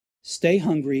Stay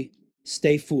hungry,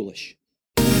 stay foolish.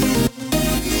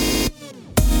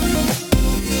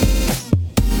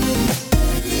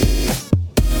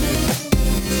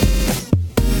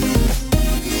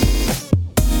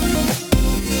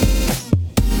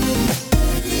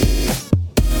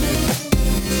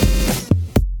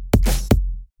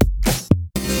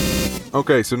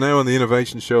 Okay, so now on the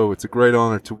Innovation Show, it's a great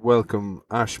honor to welcome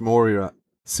Ash Maurya,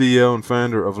 CEO and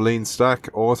founder of LeanStack,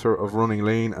 author of Running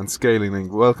Lean and Scaling Lean.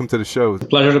 Welcome to the show.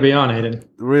 Pleasure to be on, Aidan.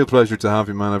 Real pleasure to have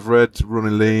you, man. I've read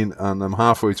Running Lean and I'm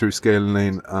halfway through Scaling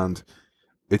Lean, and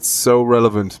it's so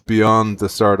relevant beyond the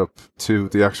startup to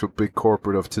the actual big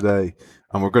corporate of today.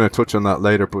 And we're going to touch on that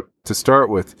later. But to start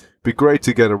with, it'd be great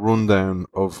to get a rundown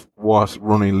of what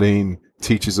Running Lean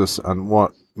teaches us and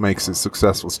what makes a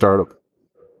successful startup.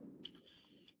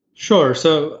 Sure.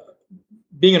 So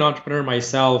being an entrepreneur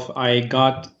myself, I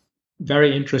got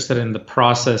very interested in the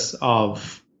process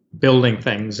of building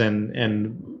things.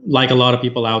 And like a lot of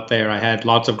people out there, I had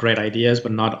lots of great ideas,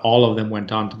 but not all of them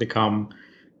went on to become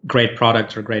great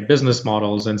products or great business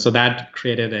models. And so that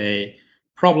created a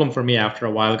problem for me after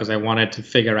a while, because I wanted to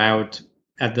figure out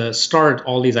at the start,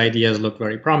 all these ideas looked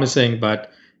very promising,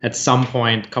 but at some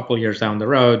point, a couple of years down the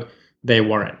road, they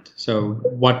weren't. So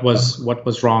what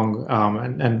was wrong,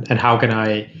 and how can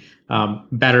I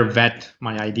better vet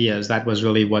my ideas? That was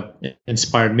really what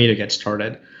inspired me to get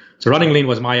started. So Running Lean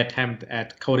was my attempt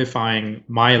at codifying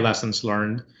my lessons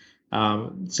learned.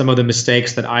 Some of the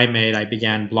mistakes that I made, I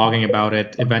began blogging about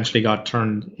it, eventually got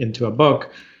turned into a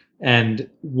book. And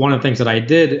one of the things that I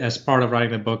did as part of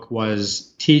writing the book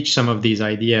was teach some of these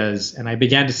ideas. And I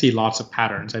began to see lots of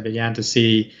patterns. I began to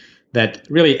see that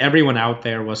really everyone out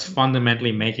there was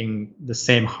fundamentally making the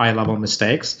same high-level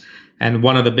mistakes. And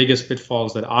one of the biggest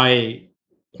pitfalls that I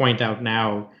point out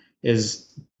now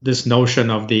is this notion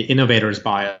of the innovator's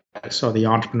bias or the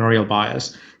entrepreneurial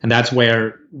bias. And that's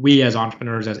where we as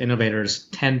entrepreneurs, as innovators,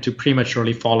 tend to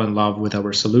prematurely fall in love with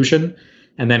our solution.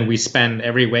 And then we spend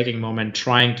every waking moment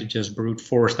trying to just brute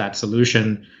force that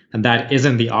solution. And that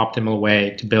isn't the optimal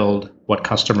way to build what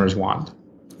customers want.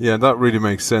 Yeah, that really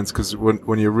makes sense, because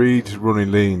when you read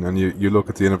Running Lean and you look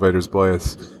at the innovator's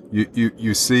bias,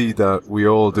 you see that we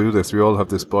all do this. We all have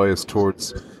this bias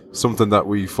towards something that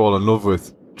we fall in love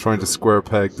with, trying to square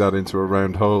peg that into a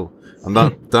round hole. And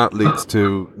that leads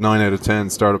to 9 out of 10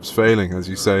 startups failing, as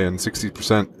you say, and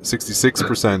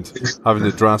 66% having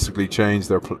to drastically change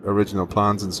their original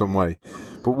plans in some way.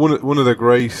 But one of the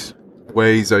great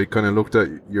ways I kind of looked at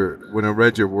when I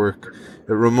read your work,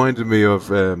 it reminded me of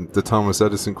the Thomas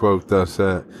Edison quote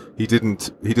that he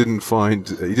didn't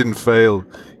fail.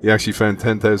 He actually found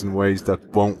 10,000 ways that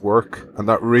won't work, and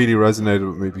that really resonated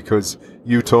with me, because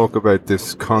you talk about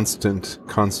this constant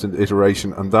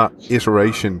iteration, and that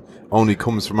iteration only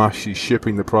comes from actually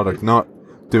shipping the product, not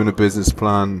doing a business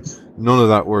plan, none of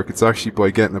that work. It's actually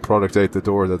by getting the product out the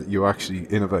door that you actually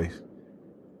innovate.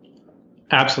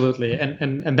 Absolutely,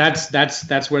 and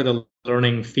that's where the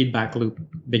learning feedback loop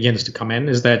begins to come in.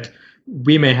 Is that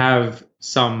we may have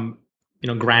some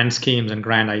grand schemes and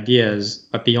grand ideas,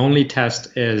 but the only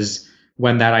test is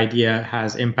when that idea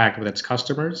has impact with its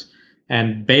customers.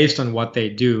 And based on what they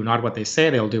do, not what they say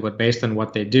they'll do, but based on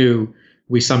what they do,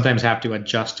 we sometimes have to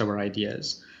adjust our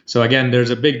ideas. So again, there's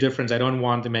a big difference. I don't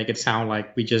want to make it sound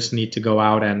like we just need to go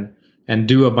out and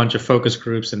do a bunch of focus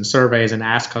groups and surveys and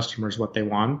ask customers what they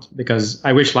want, because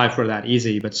I wish life were that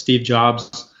easy. But Steve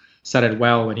Jobs said it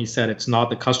well when he said it's not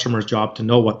the customer's job to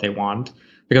know what they want,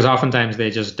 because oftentimes they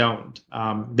just don't.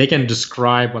 They can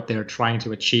describe what they're trying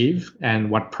to achieve and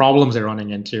what problems they're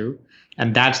running into,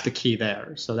 and that's the key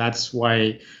there. So that's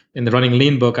why in the Running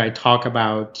Lean book, I talk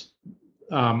about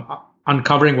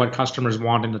uncovering what customers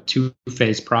want in a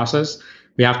two-phase process.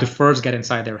 We have to first get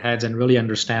inside their heads and really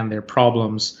understand their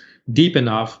problems deep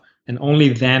enough, and only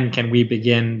then can we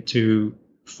begin to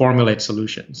formulate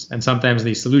solutions. And sometimes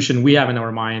the solution we have in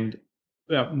our mind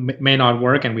may not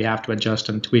work, and we have to adjust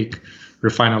and tweak,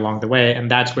 refine along the way. And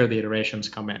that's where the iterations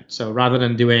come in. So rather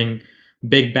than doing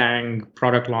big bang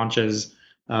product launches,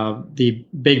 the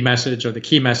big message or the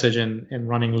key message in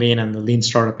Running Lean and the Lean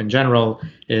startup in general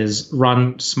is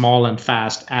run small and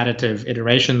fast additive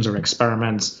iterations or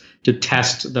experiments to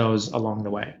test those along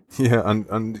the way. Yeah,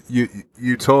 and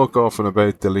you talk often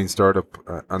about the Lean startup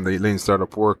and the Lean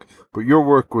startup work, but your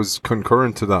work was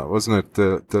concurrent to that, wasn't it?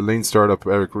 The Lean startup,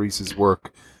 Eric Ries's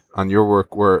work, and your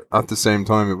work were at the same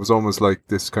time. It was almost like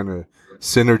this kind of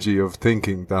synergy of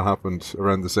thinking that happened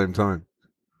around the same time.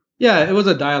 Yeah, it was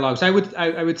a dialogue. So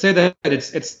I would say that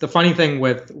it's the funny thing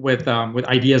with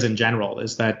ideas in general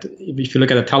is that if you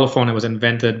look at a telephone, it was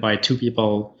invented by two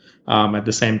people at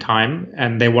the same time,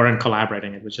 and they weren't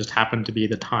collaborating. It was just happened to be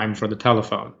the time for the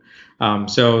telephone.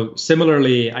 So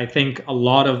similarly, I think a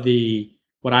lot of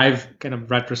what I've kind of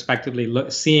retrospectively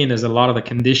seen is a lot of the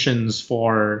conditions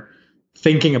for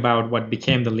thinking about what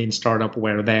became the lean startup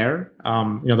were there.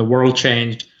 The world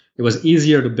changed. It was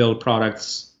easier to build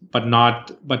products,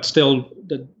 but still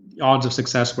the odds of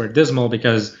success were dismal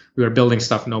because we were building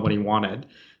stuff nobody wanted.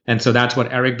 And so that's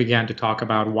what Eric began to talk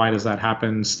about. Why does that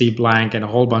happen? Steve Blank and a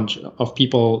whole bunch of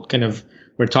people kind of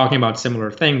were talking about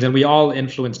similar things, and we all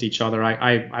influenced each other.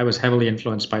 I was heavily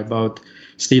influenced by both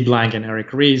Steve Blank and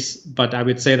Eric Ries, but I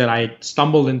would say that I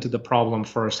stumbled into the problem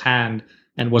firsthand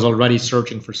and was already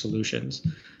searching for solutions.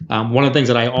 One of the things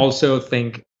that I also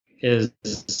think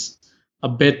is a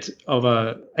bit of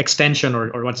a extension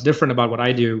or what's different about what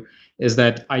I do is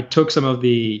that I took some of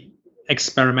the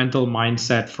experimental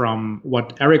mindset from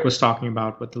what Eric was talking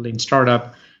about with the lean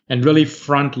startup and really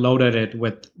front loaded it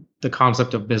with the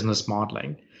concept of business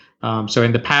modeling. So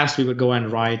in the past, we would go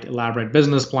and write elaborate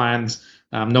business plans.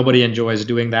 Nobody enjoys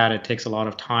doing that. It takes a lot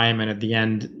of time, and at the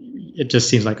end, it just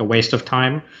seems like a waste of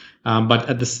time. But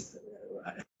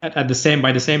by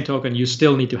the same token, you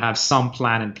still need to have some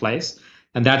plan in place.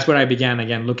 And that's where I began,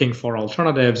 again, looking for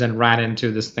alternatives and ran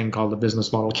into this thing called the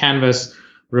business model canvas,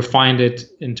 refined it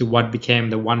into what became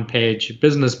the one-page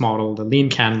business model, the lean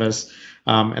canvas.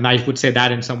 And I would say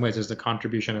that in some ways is the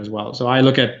contribution as well. So I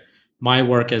look at my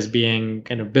work as being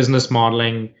kind of business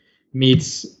modeling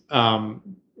meets,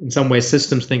 in some ways,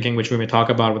 systems thinking, which we may talk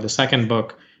about with the second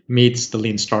book, meets the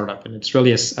lean startup. And it's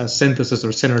really a synthesis or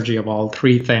synergy of all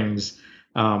three things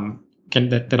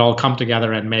that all come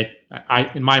together and make,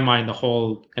 in my mind, the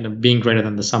whole kind of being greater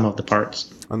than the sum of the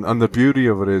parts. And the beauty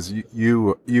of it is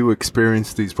you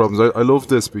experienced these problems. I love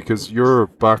this because your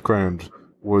background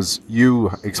was you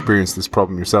experienced this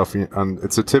problem yourself, and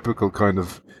it's a typical kind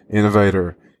of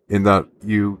innovator in that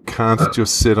you can't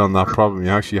just sit on that problem.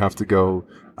 You actually have to go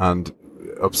and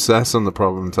obsess on the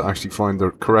problem to actually find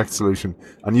the correct solution.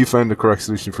 And you found the correct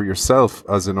solution for yourself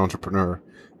as an entrepreneur.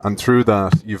 And through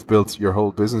that, you've built your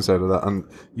whole business out of that. And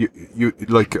you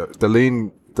like the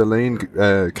lean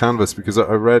canvas, because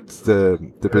I read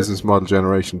the business model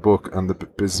generation book and the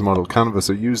business model canvas.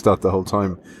 I used that the whole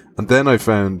time. And then I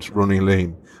found running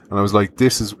lean. And I was like,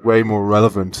 this is way more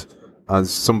relevant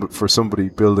for somebody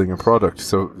building a product.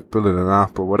 So building an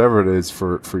app or whatever it is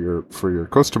for your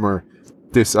customer,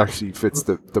 this actually fits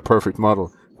the perfect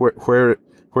model. Where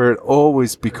it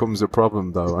always becomes a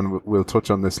problem, though, and we'll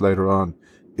touch on this later on,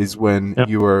 is when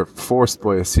you are forced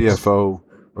by a CFO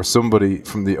or somebody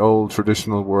from the old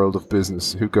traditional world of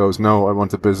business who goes, no, I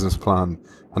want a business plan.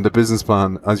 And the business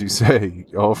plan, as you say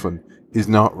often, is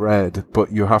not read,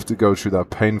 but you have to go through that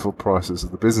painful process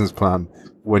of the business plan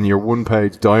when your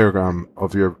one-page diagram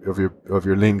of your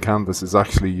lean canvas is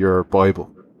actually your Bible.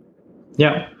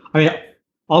 Yeah. I mean,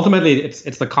 ultimately,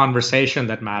 it's the conversation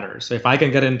that matters. So if I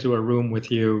can get into a room with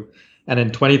you and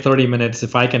in 20, 30 minutes,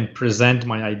 if I can present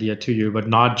my idea to you, but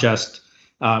not just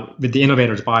with the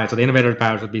innovator's bias. So the innovator's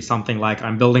bias would be something like,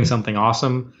 I'm building something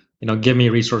awesome. Give me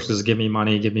resources, give me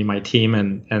money, give me my team,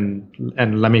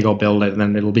 and let me go build it, and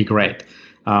then it'll be great.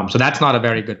 So that's not a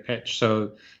very good pitch.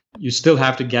 So you still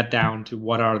have to get down to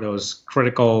what are those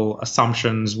critical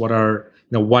assumptions, what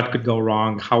could go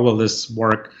wrong, how will this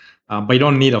work? But you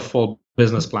don't need a full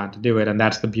business plan to do it. And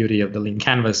that's the beauty of the lean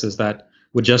canvas, is that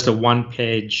with just a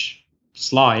one-page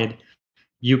slide,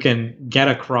 you can get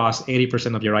across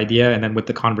 80% of your idea, and then with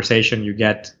the conversation, you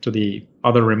get to the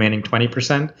other remaining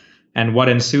 20%. And what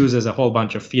ensues is a whole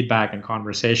bunch of feedback and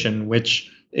conversation,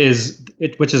 which is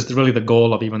really the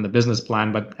goal of even the business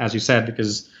plan. But as you said,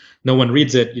 because no one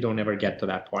reads it, you don't ever get to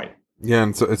that point. Yeah,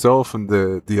 and so it's often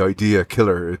the idea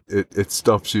killer. It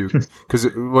stops you because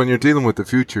when you're dealing with the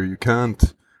future, you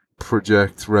can't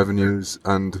project revenues,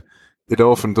 and it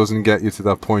often doesn't get you to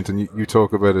that point. And you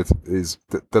talk about it is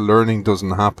that the learning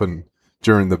doesn't happen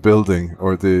during the building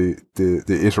or the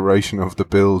iteration of the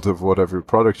build of whatever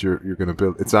product you're going to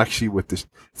build. It's actually with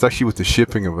the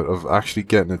shipping of it, of actually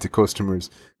getting it to customers,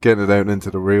 getting it out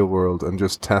into the real world, and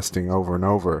just testing over and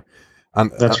over.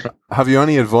 And that's right. Have you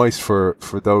any advice for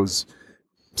those,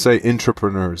 say,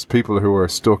 entrepreneurs, people who are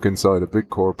stuck inside a big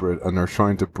corporate and are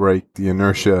trying to break the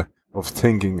inertia of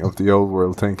thinking, of the old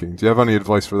world thinking? Do you have any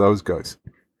advice for those guys?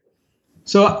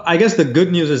 So I guess the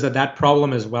good news is that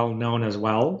problem is well known as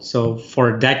well. So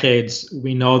for decades,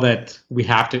 we know that we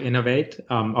have to innovate,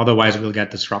 otherwise we'll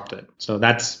get disrupted. So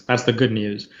that's the good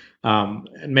news. And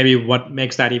maybe what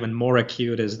makes that even more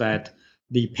acute is that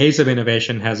the pace of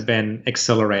innovation has been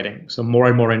accelerating. So more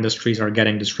and more industries are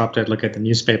getting disrupted. Look at the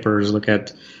newspapers, look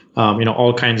at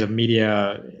all kinds of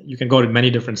media. You can go to many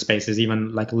different spaces,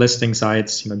 even like listing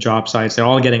sites, job sites. They're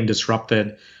all getting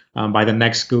disrupted by the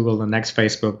next Google, the next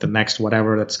Facebook, the next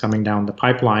whatever that's coming down the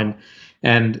pipeline.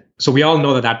 And so we all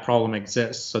know that that problem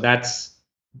exists. So that's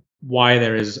why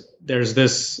there's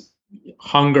this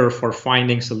hunger for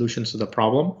finding solutions to the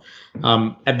problem.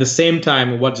 At the same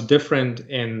time, what's different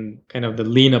in kind of the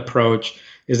lean approach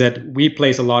is that we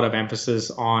place a lot of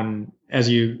emphasis on, as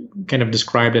you kind of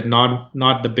described it,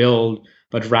 not the build,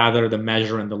 but rather the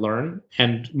measure and the learn,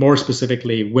 and more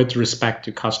specifically with respect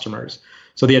to customers.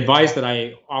 So the advice that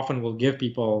I often will give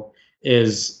people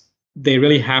is they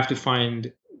really have to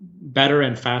find better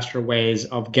and faster ways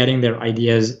of getting their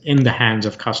ideas in the hands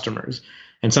of customers.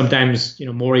 And sometimes,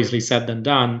 more easily said than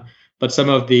done. But some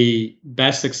of the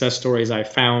best success stories I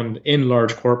found in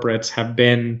large corporates have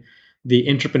been the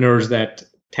entrepreneurs that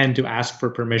tend to ask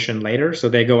for permission later. So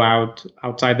they go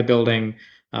outside the building.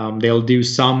 They'll do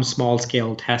some small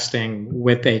scale testing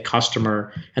with a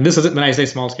customer. And this isn't, when I say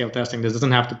small scale testing, this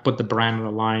doesn't have to put the brand on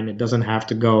the line. It doesn't have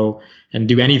to go and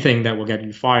do anything that will get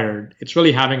you fired. It's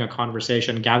really having a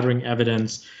conversation, gathering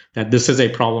evidence that this is a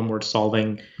problem worth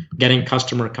solving, getting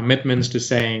customer commitments to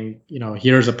saying,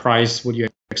 here's a price, would you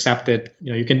accept it?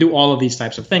 You can do all of these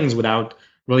types of things without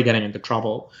really getting into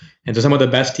trouble. And so some of the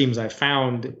best teams I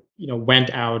found, went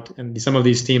out, and some of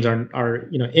these teams are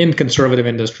in conservative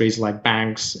industries like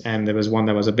banks, and there was one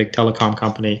that was a big telecom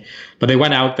company, but they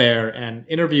went out there and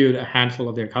interviewed a handful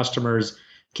of their customers,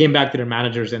 came back to their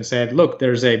managers and said, look,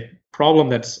 there's a problem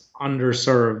that's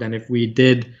underserved, and if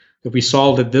we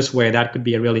solved it this way, that could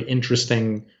be a really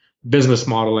interesting business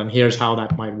model, and here's how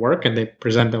that might work. And they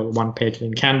present a one-page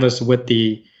in Canvas with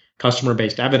the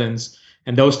customer-based evidence.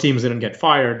 And those teams didn't get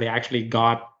fired. They actually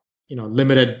got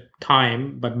limited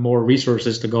time, but more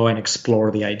resources to go and explore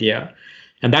the idea.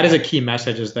 And that is a key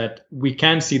message, is that we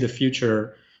can see the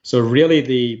future. So really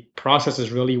the process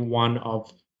is really one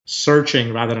of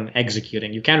searching rather than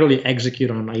executing. You can't really execute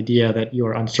on an idea that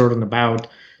you're uncertain about,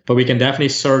 but we can definitely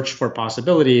search for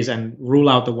possibilities and rule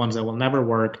out the ones that will never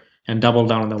work and double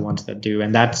down on the ones that do.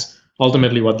 And that's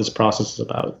ultimately what this process is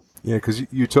about. Yeah, because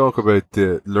you talk about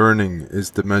the learning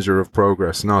is the measure of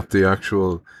progress, not the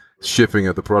actual shipping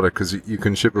of the product, because you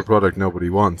can ship a product nobody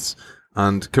wants.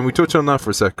 And can we touch on that for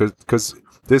a sec? Because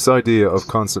this idea of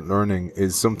constant learning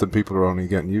is something people are only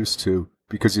getting used to,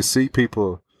 because you see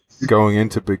people going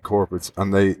into big corporates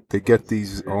and they get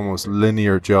these almost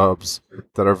linear jobs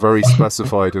that are very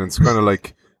specified, and it's kind of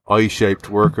like I-shaped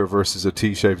worker versus a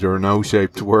T-shaped or an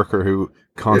O-shaped worker who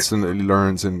constantly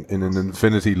learns in an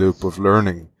infinity loop of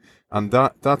learning. And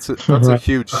that's a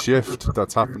huge shift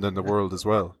that's happened in the world as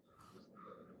well.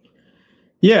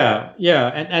 Yeah.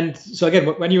 And so again,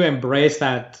 when you embrace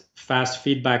that fast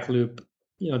feedback loop,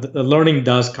 the learning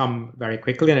does come very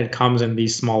quickly, and it comes in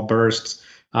these small bursts.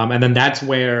 And then that's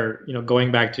where,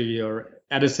 going back to your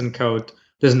Edison quote,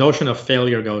 this notion of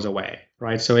failure goes away,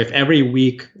 right? So if every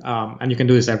week, and you can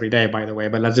do this every day, by the way,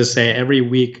 but let's just say every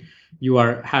week you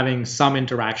are having some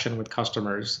interaction with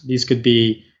customers. These could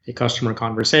be a customer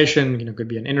conversation, could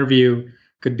be an interview,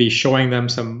 could be showing them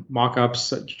some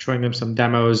mock-ups, showing them some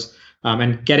demos,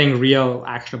 and getting real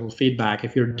actionable feedback.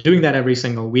 If you're doing that every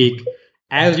single week,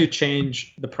 as you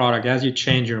change the product, as you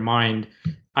change your mind,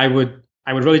 I would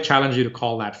really challenge you to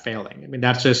call that failing. I mean,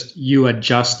 that's just you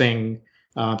adjusting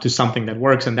to something that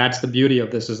works. And that's the beauty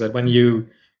of this, is that when you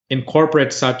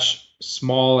incorporate such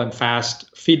small and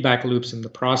fast feedback loops in the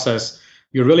process,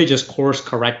 you're really just course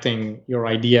correcting your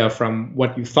idea from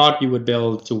what you thought you would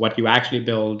build to what you actually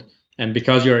build. And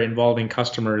because you're involving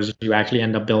customers, you actually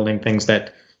end up building things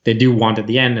that they do want at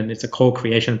the end, and it's a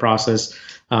co-creation process.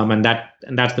 And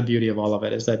that's the beauty of all of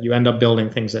it, is that you end up building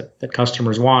things that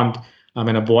customers want,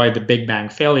 and avoid the big bang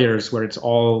failures where it's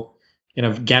all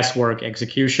guesswork,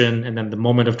 execution, and then the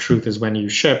moment of truth is when you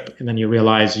ship, and then you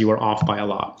realize you were off by a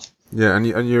lot. Yeah, and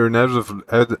you're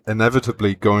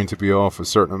inevitably going to be off a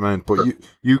certain amount, but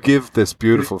you give this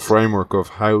beautiful framework of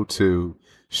how to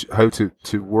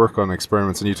work on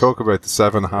experiments, and you talk about the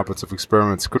 7 habits of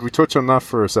experiments. Could we touch on that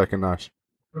for a second, Ash?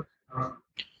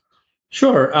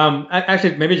 Sure.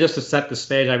 Actually, maybe just to set the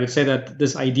stage, I would say that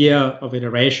this idea of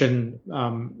iteration,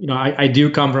 I do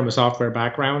come from a software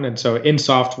background, and so in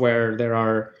software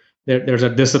there's a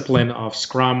discipline of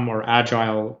Scrum or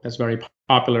Agile that's very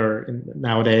popular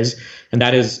nowadays, and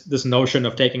that is this notion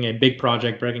of taking a big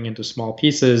project, breaking into small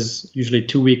pieces, usually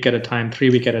 2 week at a time, 3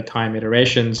 week at a time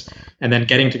iterations, and then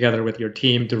getting together with your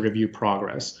team to review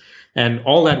progress. And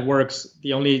all that works.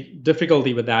 The only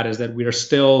difficulty with that is that we are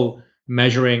still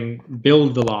measuring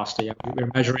build velocity. We're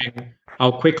measuring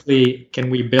how quickly can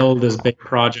we build this big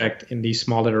project in these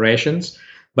small iterations.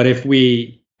 But if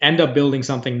we end up building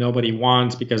something nobody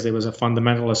wants because there was a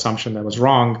fundamental assumption that was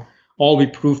wrong, all we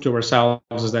prove to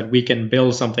ourselves is that we can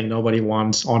build something nobody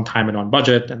wants on time and on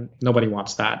budget, and nobody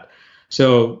wants that.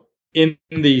 So in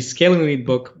the Scaling Lean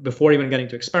book, before even getting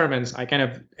to experiments, I kind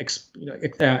of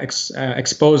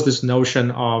expose this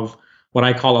notion of what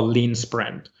I call a lean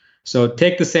sprint. So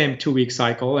take the same 2-week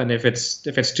cycle, and if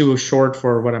it's too short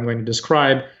for what I'm going to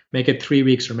describe, make it 3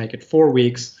 weeks or make it 4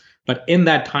 weeks. But in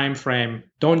that time frame,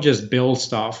 don't just build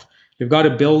stuff. You've got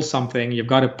to build something. You've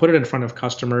got to put it in front of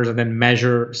customers and then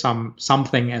measure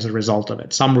something as a result of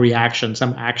it, some reaction,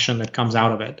 some action that comes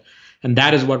out of it. And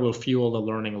that is what will fuel the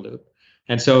learning loop.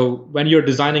 And so when you're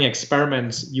designing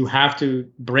experiments, you have to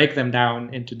break them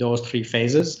down into those 3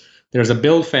 phases. There's a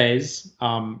build phase.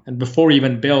 And before you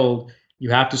even build, you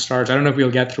have to start. I don't know if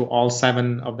we'll get through all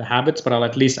 7 of the habits, but I'll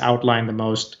at least outline the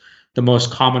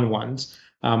most common ones.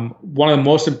 One of the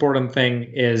most important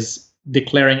thing is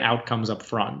declaring outcomes up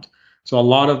front. So a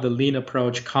lot of the lean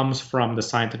approach comes from the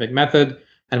scientific method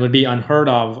and would be unheard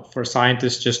of for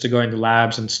scientists just to go into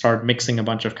labs and start mixing a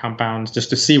bunch of compounds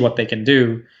just to see what they can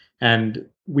do. And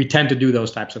we tend to do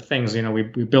those types of things. We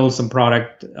build some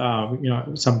product,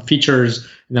 some features,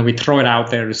 and then we throw it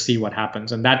out there to see what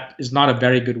happens. And that is not a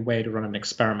very good way to run an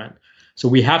experiment. So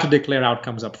we have to declare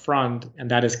outcomes up front,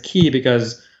 and that is key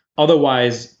because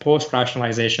otherwise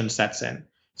post-rationalization sets in.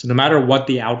 So no matter what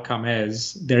the outcome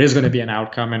is, there is going to be an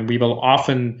outcome, and we will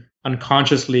often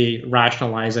unconsciously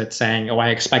rationalize it saying, oh, I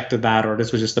expected that, or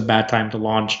this was just a bad time to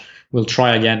launch. We'll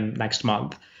try again next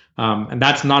month. And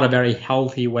that's not a very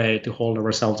healthy way to hold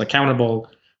ourselves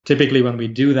accountable. Typically, when we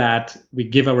do that, we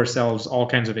give ourselves all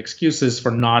kinds of excuses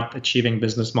for not achieving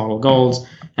business model goals.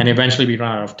 And eventually we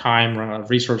run out of time, run out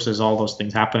of resources, all those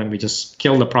things happen, and we just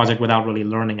kill the project without really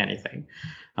learning anything.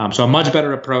 So a much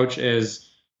better approach is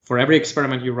for every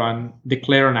experiment you run,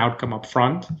 declare an outcome up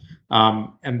front.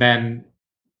 And then,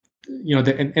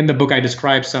 in the book, I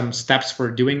describe some steps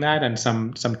for doing that and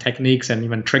some techniques and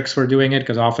even tricks for doing it,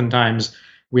 because oftentimes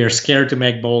we are scared to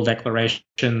make bold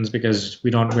declarations because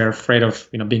we're afraid of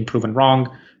being proven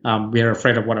wrong. We are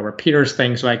afraid of what our peers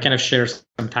think. So I kind of share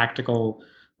some tactical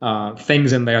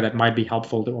things in there that might be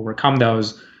helpful to overcome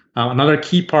those. Another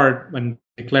key part when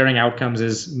declaring outcomes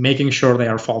is making sure they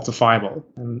are falsifiable.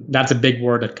 And that's a big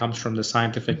word that comes from the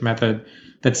scientific method.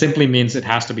 That simply means it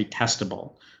has to be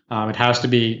testable. It has to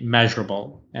be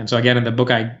measurable. And so again, in the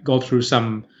book, I go through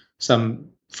some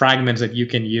fragments that you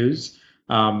can use.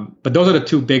 But those are the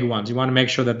 2 big ones. You want to make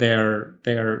sure that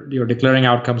you're declaring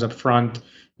outcomes up front.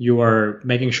 You are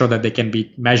making sure that they can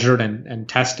be measured and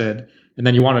tested. And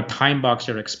then you want to time box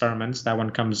your experiments. That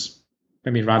one comes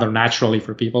rather naturally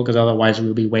for people, because otherwise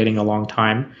we'll be waiting a long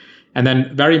time. And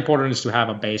then very important is to have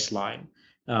a baseline.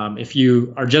 If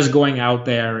you are just going out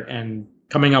there and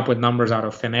coming up with numbers out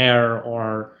of thin air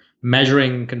or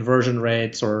measuring conversion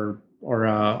rates or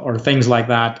things like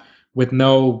that with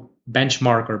no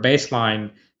benchmark or baseline,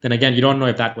 then again, you don't know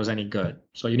if that was any good.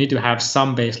 So you need to have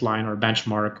some baseline or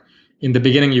benchmark. In the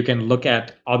beginning, you can look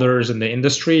at others in the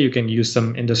industry. You can use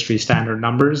some industry standard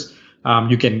numbers.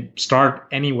 You can start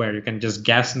anywhere. You can just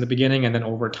guess in the beginning, and then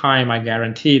over time, I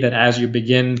guarantee that as you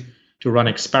begin to run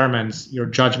experiments, your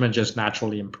judgment just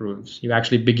naturally improves. You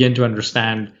actually begin to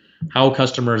understand how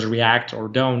customers react or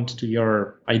don't to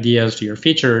your ideas, to your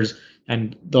features,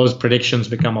 and those predictions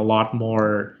become a lot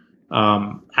more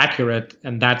accurate.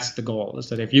 And that's the goal, is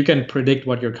that if you can predict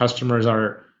what your customers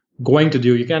are going to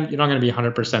do, you're not going to be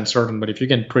 100% certain, but if you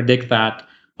can predict that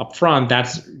up front,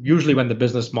 that's usually when the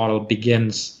business model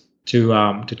begins to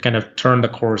kind of turn the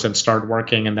course and start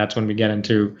working. And that's when we get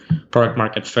into product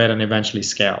market fit and eventually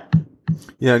scale.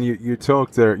 Yeah, and you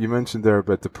talked there, you mentioned there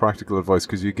about the practical advice,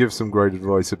 because you give some great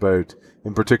advice about,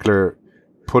 in particular,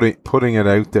 putting it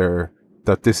out there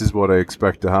that this is what I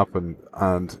expect to happen.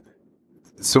 And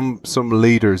some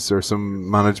leaders or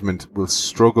some management will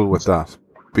struggle with that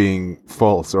being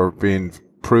false or being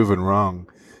proven wrong.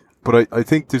 But I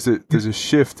think there's a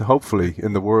shift, hopefully,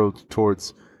 in the world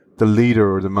towards the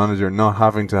leader or the manager not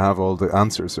having to have all the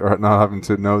answers, or not having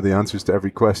to know the answers to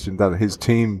every question, that his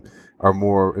team are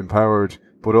more empowered,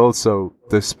 but also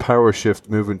this power shift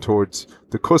moving towards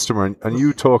the customer. And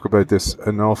you talk about this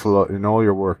an awful lot in all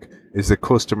your work, is the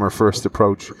customer first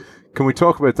approach. Can we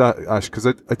talk about that, Ash? Because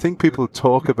I think people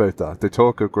talk about that. They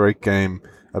talk a great game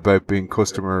about being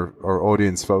customer or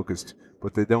audience focused,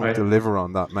 but they don't deliver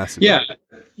on that message.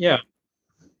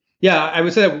 Yeah, I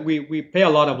would say that we pay a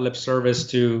lot of lip service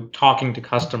to talking to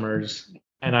customers,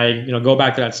 and I go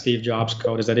back to that Steve Jobs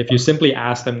quote, is that if you simply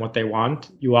ask them what they want,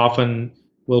 you often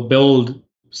will build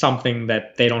something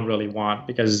that they don't really want,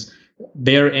 because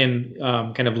therein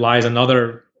kind of lies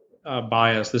another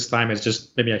bias. This time it's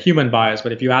just maybe a human bias,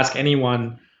 but if you ask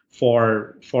anyone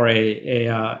for what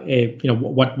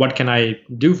can I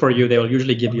do for you, they will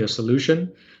usually give you a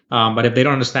solution. But if they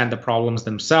don't understand the problems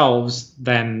themselves,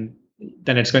 then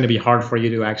it's going to be hard for you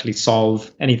to actually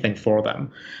solve anything for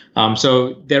them.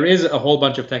 So there is a whole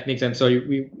bunch of techniques. And so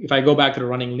if I go back to the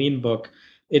Running Lean book,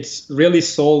 it's really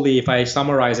solely, if I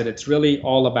summarize it, it's really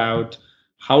all about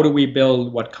how do we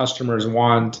build what customers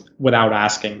want without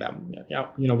asking them,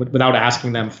 without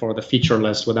asking them for the feature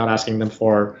list, without asking them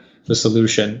for the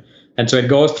solution. And so it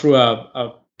goes through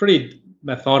a pretty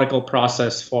methodical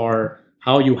process for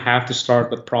how you have to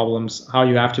start with problems, how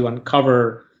you have to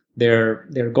uncover their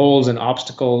goals and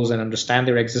obstacles and understand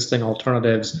their existing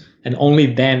alternatives. And only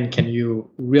then can you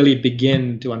really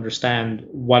begin to understand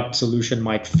what solution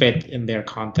might fit in their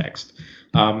context.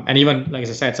 And even, like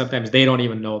I said, sometimes they don't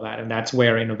even know that. And that's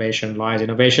where innovation lies.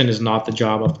 Innovation is not the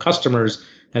job of customers.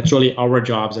 That's really our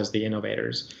jobs as the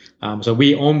innovators. So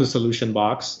we own the solution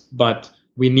box, but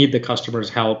we need the customer's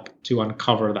help to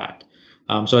uncover that.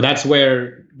 So that's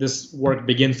where this work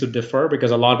begins to differ,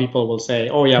 because a lot of people will say,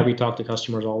 oh, yeah, we talk to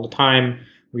customers all the time.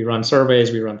 We run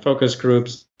surveys, we run focus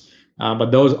groups.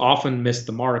 But those often miss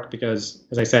the mark because,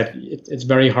 as I said, it's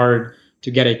very hard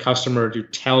to get a customer to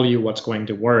tell you what's going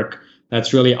to work.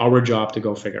 That's really our job to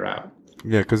go figure out.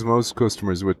 Yeah, because most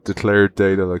customers with declared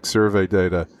data, like survey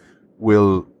data,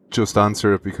 will just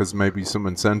answer it because maybe some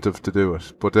incentive to do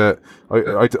it. But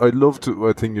I loved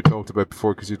a thing you talked about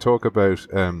before, because you talk about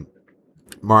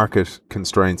market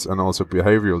constraints and also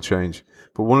behavioral change.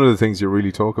 But one of the things you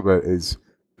really talk about is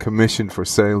commission for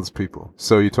salespeople.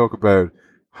 So you talk about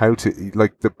how to,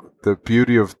 like, the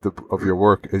beauty of your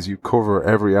work is you cover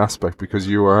every aspect, because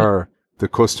you are the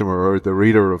customer or the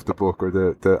reader of the book or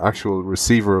the actual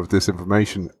receiver of this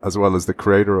information, as well as the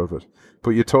creator of it.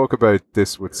 But you talk about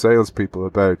this with salespeople,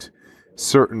 about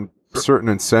certain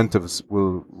incentives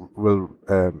will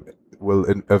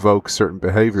evoke certain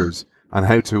behaviors, and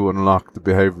how to unlock the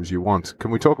behaviors you want.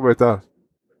 Can we talk about that?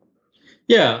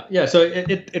 Yeah. So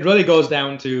it really goes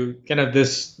down to kind of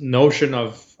this notion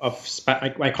of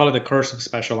I call it the curse of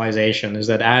specialization. Is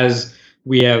that as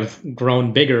we have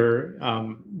grown bigger,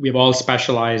 we've all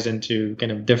specialized into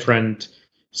kind of different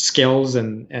skills,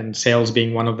 and sales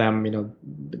being one of them.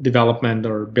 Development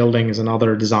or building is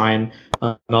another, design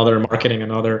another, marketing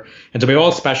another, and so we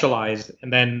all specialized.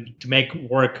 And then to make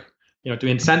work, to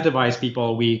incentivize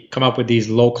people, we come up with these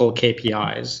local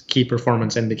KPIs, key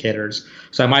performance indicators.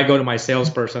 So I might go to my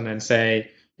salesperson and say,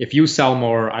 if you sell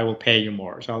more, I will pay you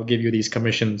more. So I'll give you these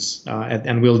commissions,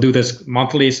 and we'll do this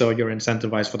monthly. So you're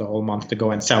incentivized for the whole month to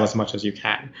go and sell as much as you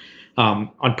can.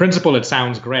 On principle, it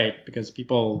sounds great because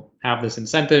people have this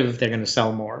incentive; they're going to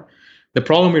sell more. The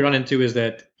problem we run into is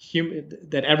that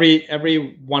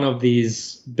every one of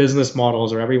these business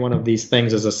models or every one of these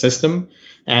things is a system,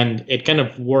 and it kind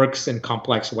of works in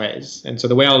complex ways. And so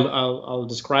the way I'll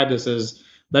describe this is,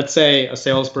 let's say a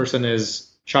salesperson is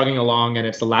chugging along and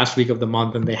it's the last week of the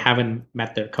month and they haven't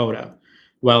met their quota.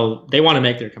 Well, they want to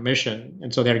make their commission,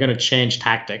 and so they're going to change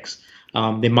tactics.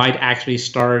 They might actually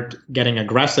start getting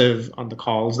aggressive on the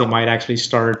calls. They might actually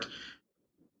start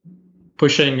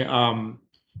pushing.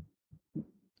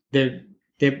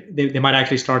 They might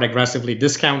actually start aggressively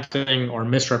discounting or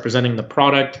misrepresenting the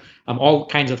product. All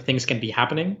kinds of things can be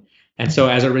happening. And so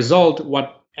as a result,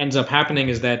 what ends up happening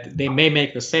is that they may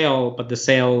make the sale, but the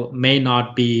sale may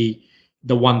not be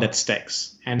the one that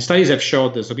sticks. And studies have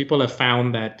showed this. So people have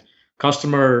found that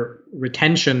customer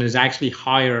retention is actually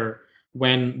higher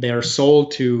when they're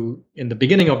sold to in the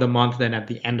beginning of the month than at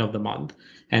the end of the month.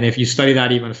 And if you study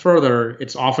that even further,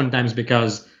 it's oftentimes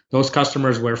because those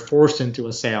customers were forced into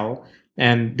a sale,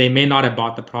 and they may not have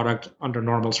bought the product under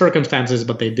normal circumstances,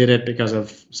 but they did it because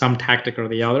of some tactic or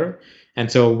the other.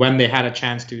 And so when they had a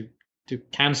chance to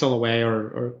cancel away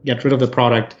or get rid of the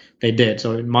product, they did.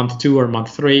 So in month 2 or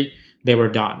month 3, they were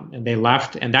done and they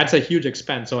left. And that's a huge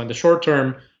expense. So in the short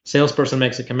term, salesperson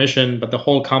makes a commission, but the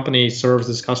whole company serves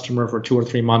this customer for 2 or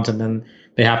 3 months, and then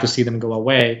they have to see them go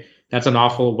away. That's an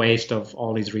awful waste of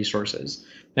all these resources.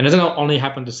 And it doesn't only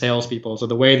happen to salespeople. So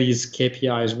the way these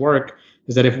KPIs work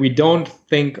is that if we don't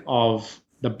think of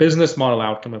the business model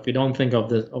outcome, if we don't think of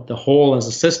the whole as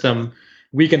a system,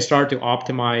 we can start to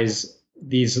optimize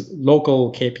these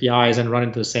local KPIs and run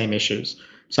into the same issues.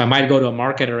 So I might go to a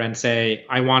marketer and say,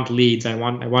 I want leads. I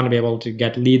want to be able to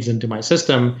get leads into my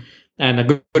system. And a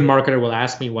good marketer will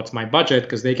ask me what's my budget,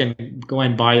 because they can go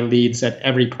and buy leads at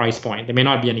every price point. They may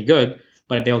not be any good,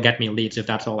 but they'll get me leads if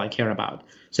that's all I care about.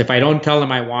 So if I don't tell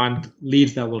them I want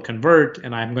leads that will convert,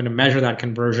 and I'm going to measure that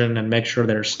conversion and make sure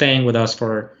they're staying with us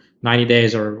for 90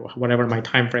 days or whatever my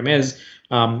time frame is,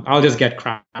 I'll just get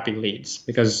crappy leads,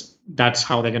 because that's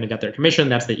how they're going to get their commission.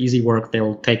 That's the easy work.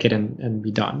 They'll take it and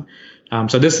be done.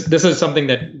 So this is something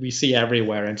that we see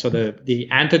everywhere. And so the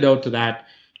antidote to that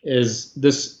is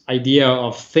this idea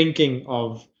of thinking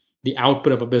of the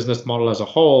output of a business model as a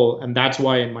whole. And that's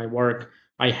why in my work,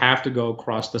 I have to go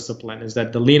cross discipline, is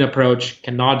that the lean approach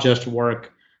cannot just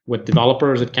work with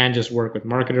developers. It can't just work with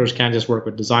marketers, can't just work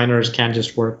with designers, can't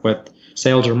just work with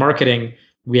sales or marketing.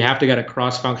 We have to get a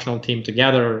cross-functional team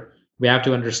together. We have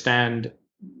to understand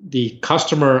the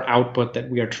customer output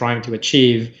that we are trying to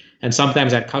achieve. And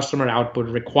sometimes that customer output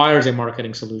requires a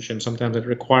marketing solution. Sometimes it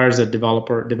requires a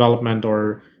development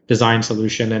or design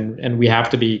solution. And we have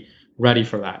to be ready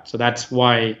for that. So that's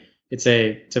why it's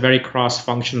a very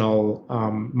cross-functional,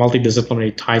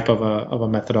 multidisciplinary type of a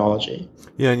methodology.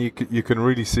 Yeah, and you can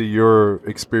really see your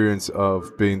experience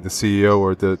of being the CEO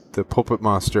or the puppet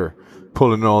master,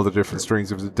 pulling all the different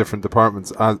strings of the different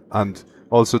departments, and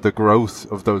also the growth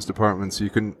of those departments.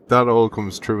 That all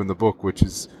comes true in the book, which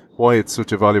is why it's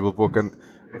such a valuable book. And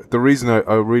the reason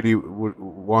I really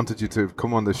wanted you to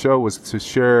come on the show was to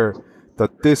share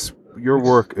that your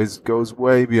work goes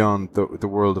way beyond the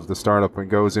world of the startup and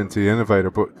goes into the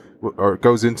innovator, or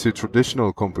goes into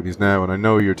traditional companies now. And I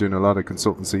know you're doing a lot of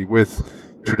consultancy with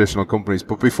traditional companies.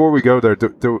 But before we go there,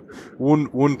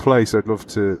 one place I'd love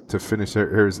to finish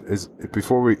here is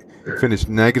before we finish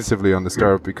negatively on the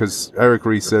startup, because Eric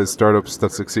Ries says startups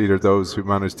that succeed are those who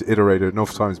manage to iterate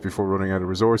enough times before running out of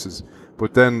resources.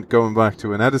 But then going back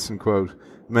to an Edison quote,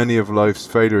 many of life's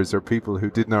failures are people who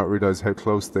did not realize how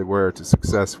close they were to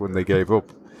success when they gave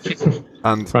up.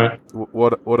 And right.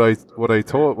 what I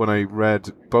thought when I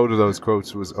read both of those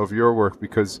quotes was of your work,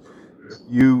 because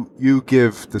you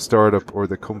give the startup or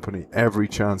the company every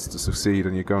chance to succeed,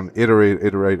 and you go and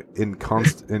iterate in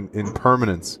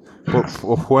permanence. But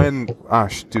when,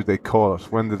 Ash, do they call it?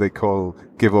 When do they call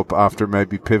give up after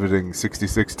maybe pivoting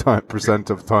 66%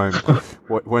 of time?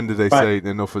 When do they say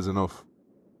enough is enough?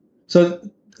 So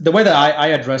the way that I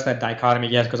address that dichotomy,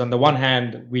 yes, because on the one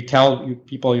hand, we tell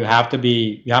people you have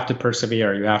to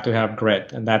persevere, you have to have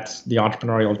grit, and that's the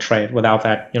entrepreneurial trait. Without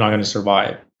that, you're not going to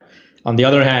survive. On the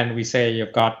other hand, we say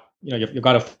you've got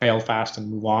to fail fast and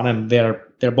move on, and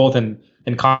they're both in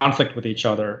conflict with each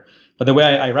other. But the way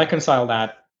I reconcile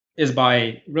that is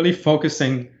by really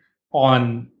focusing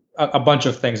on a bunch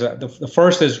of things. The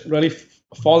first is really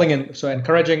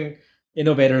encouraging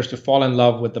innovators to fall in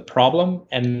love with the problem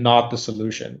and not the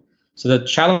solution. So the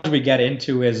challenge we get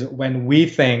into is when we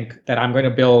think that I'm going to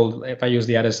build, if I use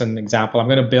the Edison example, I'm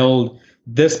going to build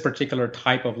this particular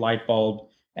type of light bulb,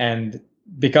 and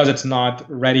because it's not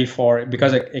ready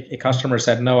because a customer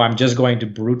said no, I'm just going to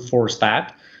brute force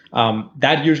that.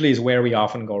 That usually is where we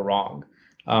often go wrong.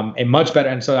 A much better,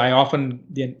 and so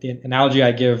the analogy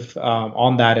I give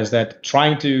on that is that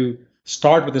trying to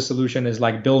start with a solution is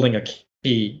like building a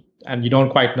key, and you don't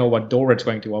quite know what door it's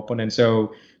going to open. And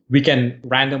so we can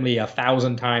randomly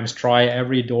 1,000 times try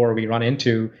every door we run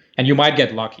into, and you might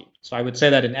get lucky. So I would say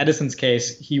that in Edison's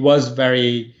case, he was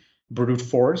very brute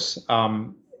force.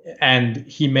 And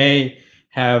he may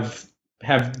have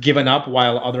given up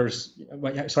while others.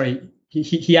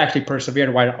 He actually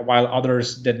persevered while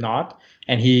others did not,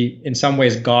 and he in some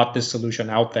ways got this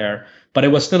solution out there. But it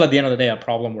was still at the end of the day a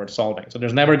problem worth solving. So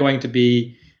there's never going to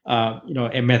be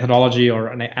a methodology or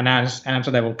an answer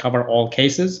that will cover all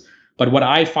cases. But what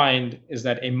I find is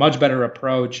that a much better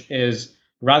approach is,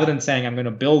 rather than saying I'm going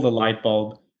to build a light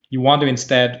bulb, you want to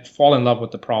instead fall in love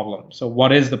with the problem. So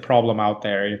what is the problem out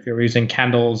there? If you're using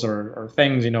candles or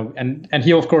things, and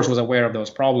he of course was aware of those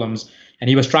problems, and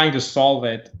he was trying to solve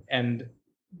it. And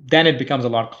then it becomes a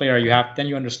lot clearer. Then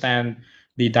you understand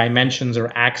the dimensions or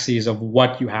axes of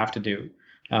what you have to do.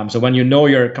 So when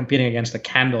you're competing against a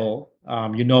candle,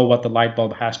 you know what the light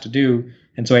bulb has to do.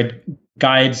 And so it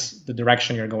guides the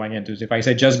direction you're going into. So if I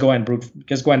say, just go and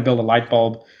build a light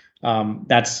bulb,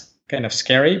 that's kind of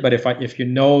scary. But if you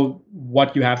know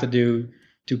what you have to do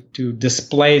to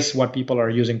displace what people are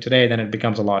using today, then it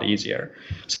becomes a lot easier.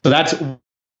 So that's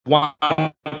one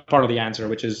part of the answer,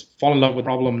 which is fall in love with the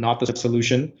problem, not the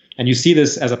solution. And you see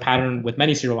this as a pattern with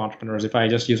many serial entrepreneurs. If I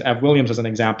just use Ev Williams as an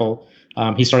example,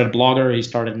 he started Blogger, he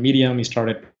started Medium, he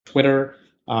started Twitter.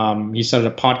 He started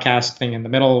a podcast thing in the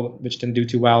middle, which didn't do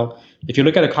too well. If you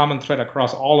look at a common thread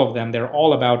across all of them, they're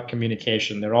all about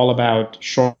communication. They're all about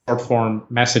short form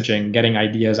messaging, getting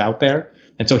ideas out there.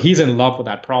 And so he's in love with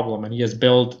that problem, and he has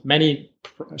built many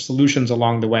solutions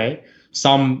along the way.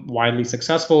 Some widely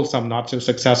successful, some not so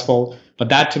successful. But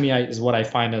that to me is what I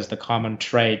find as the common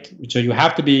trait. So you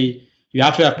have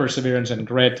to have perseverance and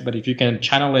grit, but if you can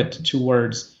channel it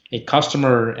towards a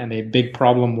customer and a big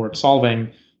problem worth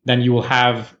solving, then you will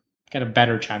have kind of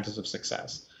better chances of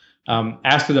success.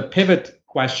 As to the pivot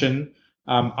question,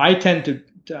 I tend to,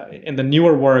 in the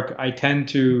newer work, I tend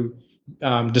to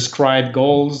describe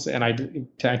goals, and I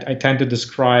tend to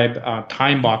describe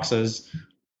time boxes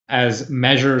as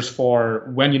measures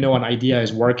for when you know an idea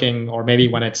is working, or maybe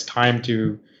when it's time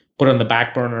to put it on the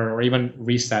back burner or even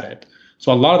reset it.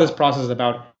 So a lot of this process is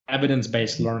about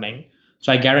evidence-based learning.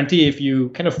 So I guarantee if you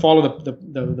kind of follow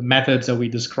the methods that we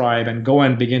describe and go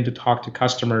and begin to talk to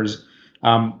customers,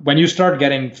 when you start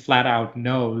getting flat out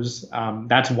no's,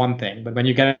 that's one thing. But when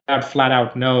you get out flat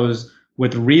out no's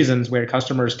with reasons where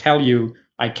customers tell you,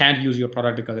 I can't use your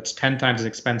product because it's 10 times as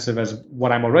expensive as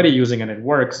what I'm already using and it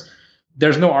works,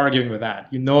 there's no arguing with that.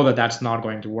 You know that that's not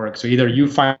going to work. So either you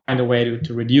find a way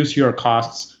to reduce your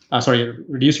costs,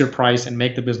 reduce your price and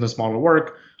make the business model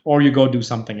work, or you go do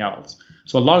something else.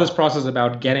 So a lot of this process is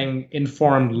about getting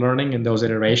informed learning in those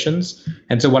iterations.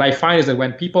 And so what I find is that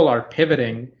when people are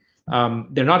pivoting,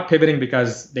 they're not pivoting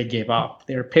because they gave up.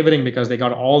 They're pivoting because they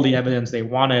got all the evidence they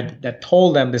wanted that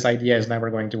told them this idea is never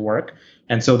going to work.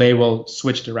 And so they will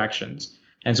switch directions.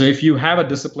 And so if you have a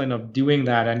discipline of doing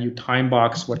that and you time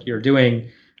box what you're doing,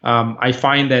 I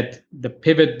find that the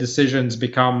pivot decisions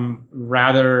become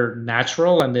rather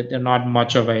natural and that they're not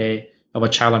much of a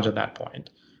challenge at that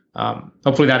point.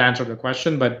 Hopefully that answered the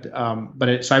question,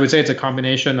 so I would say it's a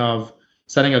combination of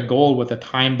setting a goal with a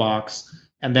time box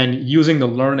and then using the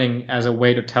learning as a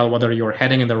way to tell whether you're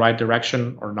heading in the right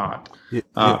direction or not. Yeah.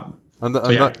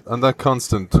 That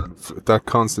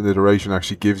constant iteration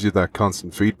actually gives you that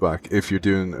constant feedback if you're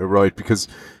doing it right. Because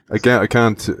again, I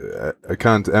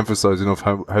can't emphasize enough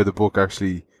how the book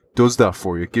actually does that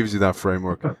for you. It gives you that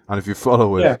framework, and if you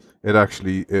follow it,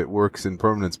 it works in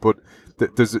permanence. But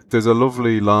there's a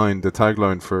lovely line, the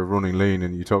tagline for Running Lean,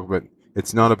 and you talk about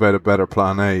it's not about a better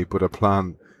plan A, but a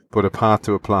path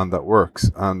to a plan that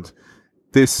works. And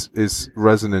this is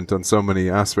resonant on so many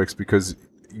aspects because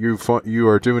you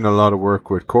are doing a lot of work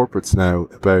with corporates now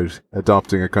about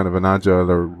adopting a kind of an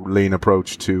agile or lean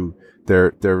approach to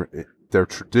their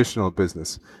traditional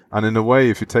business. And in a way,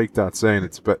 if you take that saying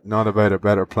it's not about a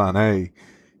better plan A,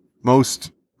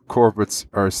 most corporates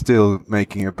are still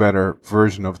making a better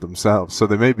version of themselves. So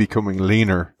they may be becoming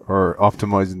leaner or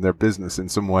optimizing their business in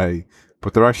some way,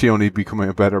 but they're actually only becoming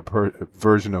a better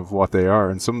version of what they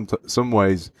are. In some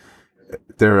ways,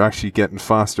 they're actually getting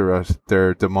faster at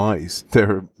their demise.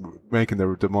 They're making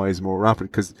their demise more rapid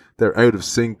because they're out of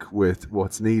sync with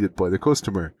what's needed by the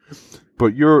customer.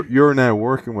 But you're now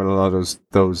working with a lot of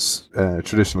those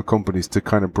traditional companies to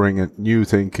kind of bring in new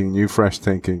thinking, new fresh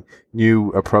thinking, new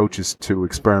approaches to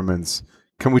experiments.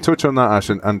 Can we touch on that, Ash,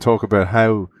 and talk about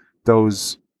how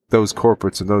those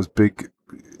corporates and those big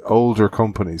older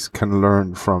companies can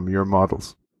learn from your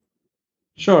models?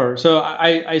 Sure. So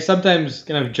I sometimes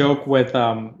kind of joke with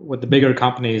the bigger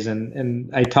companies,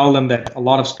 and I tell them that a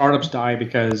lot of startups die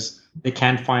because they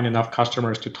can't find enough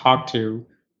customers to talk to.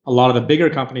 A lot of the bigger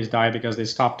companies die because they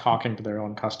stop talking to their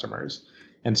own customers.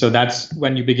 And so that's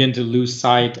when you begin to lose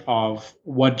sight of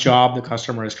what job the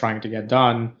customer is trying to get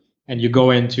done. And you go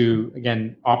into,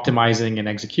 again, optimizing and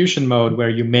execution mode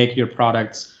where you make your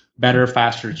products better,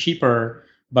 faster, cheaper.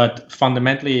 But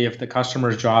fundamentally, if the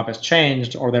customer's job has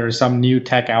changed or there is some new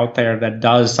tech out there that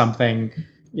does something,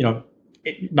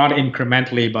 not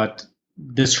incrementally, but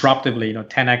disruptively,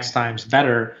 10x times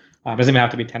better, it doesn't even have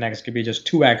to be 10x, it could be just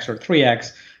 2x or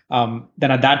 3x,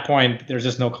 then at that point, there's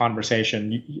just no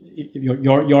conversation.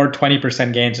 Your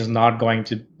 20% gains is not going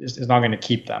to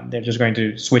keep them. They're just going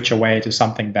to switch away to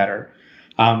something better.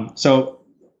 So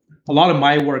a lot of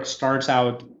my work starts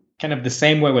out kind of the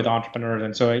same way with entrepreneurs.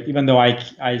 And so even though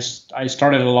I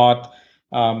started a lot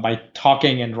by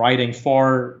talking and writing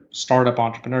for startup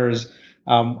entrepreneurs,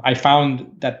 I found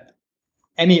that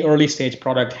any early stage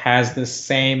product has the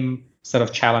same set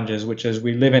of challenges, which is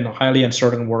we live in a highly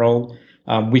uncertain world.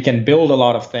 We can build a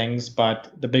lot of things,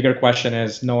 but the bigger question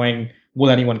is knowing, will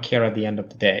anyone care at the end of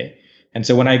the day? And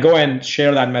so when I go and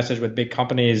share that message with big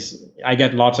companies, I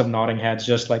get lots of nodding heads,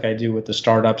 just like I do with the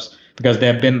startups, because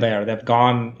they've been there. They've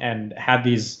gone and had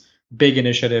these big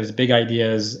initiatives, big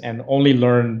ideas, and only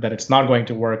learned that it's not going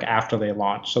to work after they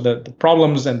launch. So the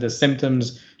problems and the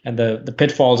symptoms and the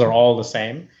pitfalls are all the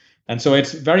same. And so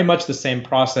it's very much the same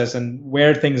process. And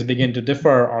where things begin to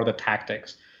differ are the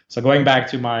tactics. So going back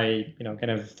to my,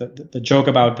 kind of the joke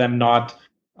about them not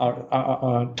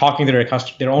talking to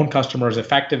their own customers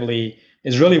effectively,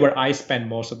 is really where I spend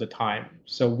most of the time.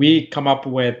 So we come up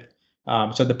with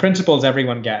so the principles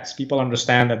everyone gets. People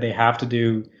understand that they have to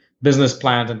do business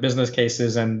plans and business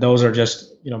cases, and those are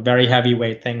just very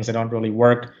heavyweight things that don't really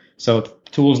work. So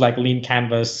tools like Lean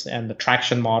Canvas and the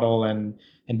traction model and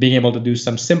being able to do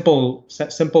some simple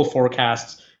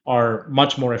forecasts are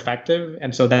much more effective.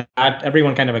 And so that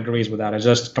everyone kind of agrees with that. It's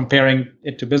just comparing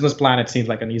it to business plan, it seems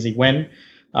like an easy win.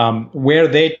 Where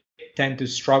they tend to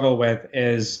struggle with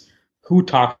is who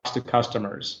talks to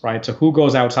customers, right? So who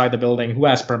goes outside the building, who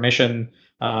has permission,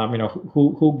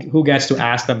 who gets to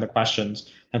ask them the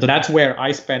questions. And so that's where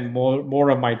I spend more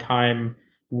of my time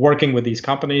working with these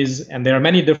companies. And there are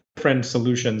many different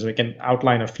solutions. We can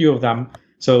outline a few of them.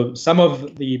 So some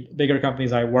of the bigger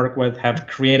companies I work with have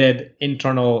created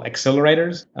internal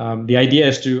accelerators. The idea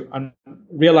is to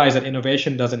realize that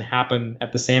innovation doesn't happen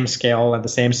at the same scale, at the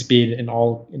same speed in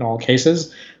all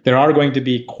cases. There are going to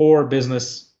be core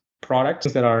business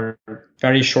products that are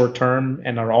very short term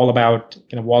and are all about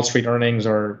Wall Street earnings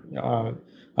or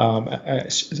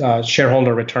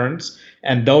shareholder returns.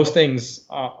 And those things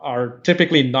are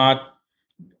typically not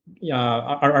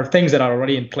are things that are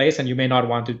already in place, and you may not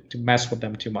want to mess with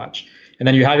them too much. And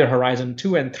then you have your horizon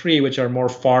 2 and 3, which are more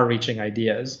far-reaching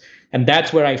ideas. And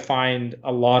that's where I find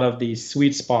a lot of the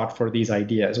sweet spot for these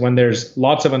ideas. When there's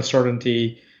lots of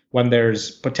uncertainty, when there's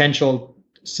potential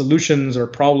solutions or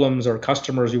problems or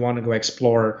customers you want to go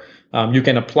explore, you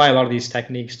can apply a lot of these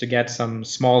techniques to get some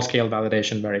small-scale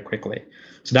validation very quickly.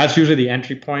 So that's usually the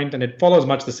entry point, and it follows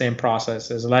much the same process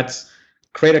as let's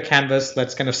create a canvas.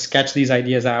 Let's kind of sketch these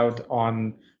ideas out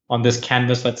on this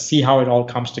canvas. Let's see how it all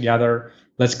comes together.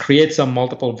 Let's create some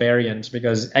multiple variants,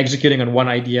 because executing on one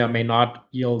idea may not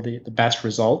yield the best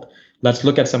result. Let's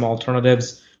look at some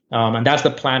alternatives. And that's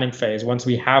the planning phase. Once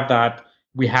we have that,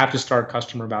 we have to start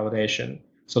customer validation.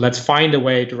 So let's find a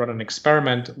way to run an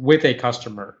experiment with a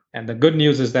customer. And the good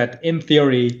news is that in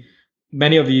theory,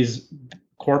 many of these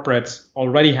corporates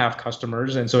already have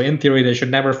customers, and so in theory they should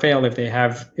never fail if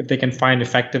they can find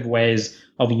effective ways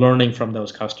of learning from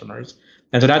those customers.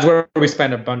 And so that's where we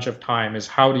spend a bunch of time, is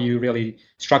how do you really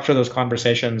structure those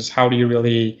conversations? How do you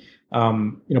really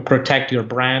protect your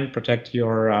brand, protect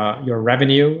your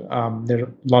revenue? There are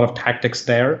a lot of tactics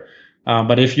there,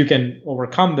 but if you can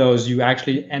overcome those, you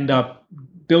actually end up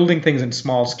building things in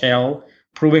small scale,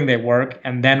 proving they work,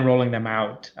 and then rolling them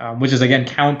out, which is again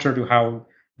counter to how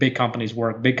big companies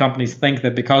work. Big companies think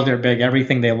that because they're big,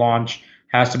 everything they launch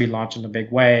has to be launched in a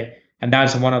big way. And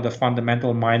that's one of the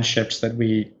fundamental mind shifts that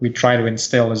we try to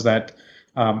instill, is that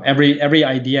every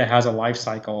idea has a life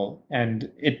cycle,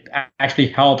 and it actually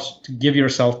helps to give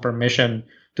yourself permission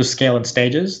to scale in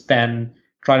stages than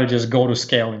try to just go to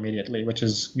scale immediately, which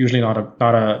is usually not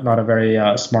a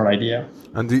very smart idea.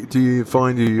 And do you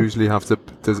find you usually have to?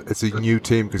 It's a new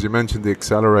team, because you mentioned the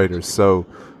accelerators. So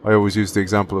I always use the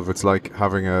example of it's like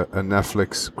having a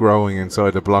Netflix growing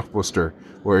inside a Blockbuster,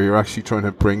 where you're actually trying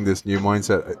to bring this new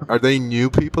mindset. Are they new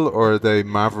people, or are they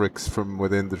mavericks from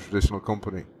within the traditional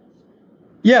company?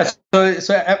 Yes. So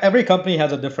every company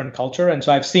has a different culture, and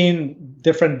so I've seen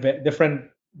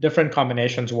different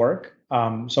combinations work.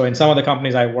 So in some of the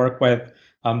companies I work with,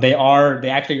 they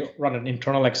actually run an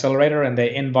internal accelerator, and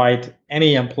they invite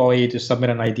any employee to submit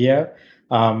an idea.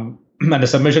 And the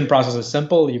submission process is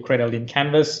simple. You create a Lean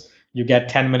Canvas, you get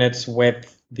 10 minutes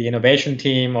with the innovation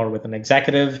team or with an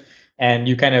executive, and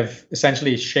you kind of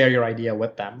essentially share your idea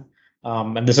with them.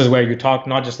 And this is where you talk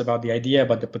not just about the idea,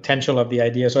 but the potential of the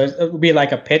idea. So it would be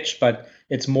like a pitch, but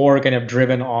it's more kind of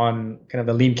driven on kind of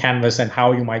the Lean Canvas and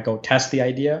how you might go test the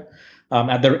idea.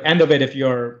 At the end of it, if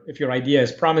your idea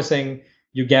is promising,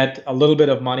 you get a little bit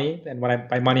of money. And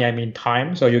by money, I mean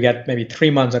time. So you get maybe 3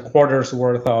 months, a quarter's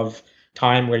worth of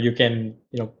time where you can,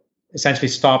 essentially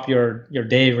stop your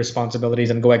day responsibilities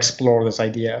and go explore this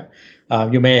idea.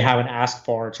 You may have an ask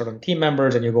for sort of team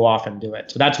members, and you go off and do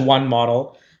it. So that's one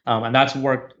model. And that's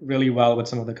worked really well with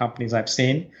some of the companies I've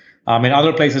seen. In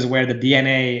other places where the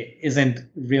DNA isn't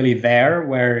really there,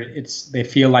 where they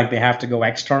feel like they have to go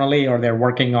externally, or they're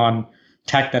working on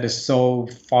tech that is so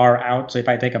far out. So if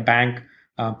I take a bank,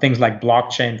 things like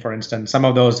blockchain, for instance, some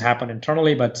of those happen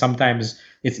internally, but sometimes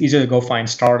it's easier to go find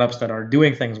startups that are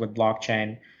doing things with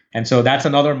blockchain. And so that's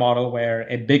another model where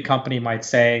a big company might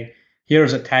say,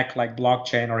 here's a tech like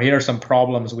blockchain, or here are some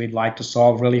problems we'd like to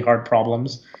solve, really hard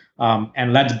problems.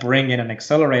 And let's bring in an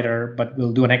accelerator, but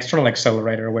we'll do an external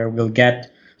accelerator where we'll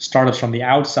get startups from the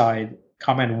outside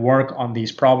come and work on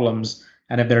these problems.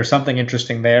 And if there's something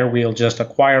interesting there, we'll just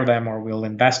acquire them, or we'll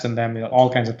invest in them. All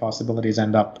kinds of possibilities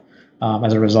end up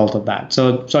as a result of that.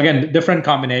 So again, different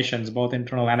combinations, both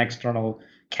internal and external,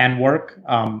 can work.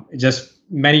 It just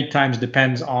many times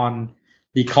depends on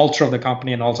the culture of the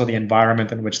company and also the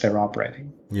environment in which they're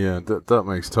operating. Yeah, that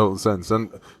makes total sense. And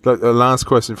a last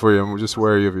question for you, and we're just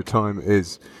wary of your time,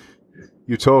 is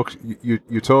you talk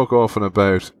often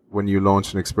about when you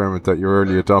launch an experiment that your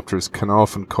early adopters can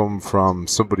often come from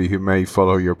somebody who may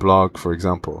follow your blog, for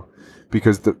example,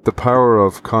 because the power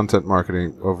of content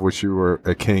marketing, of which you were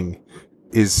a king,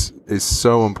 is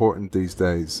so important these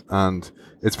days. And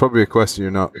it's probably a question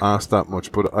you're not asked that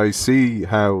much, but I see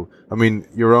how, I mean,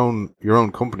 your own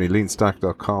company,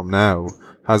 LeanStack.com, now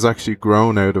has actually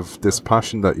grown out of this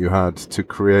passion that you had to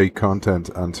create content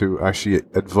and to actually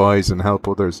advise and help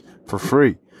others for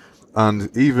free.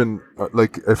 And even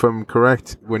like, if I'm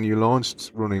correct, when you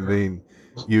launched Running Lean,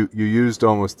 you used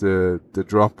almost the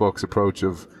Dropbox approach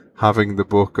of having the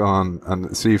book on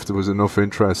and see if there was enough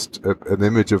interest, an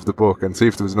image of the book, and see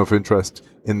if there was enough interest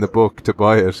in the book to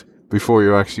buy it before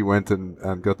you actually went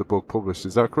and got the book published.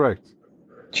 Is that correct?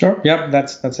 Sure. Yep,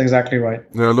 that's exactly right.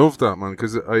 Yeah, I love that, man,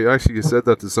 because I actually said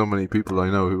that to so many people I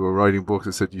know who were writing books.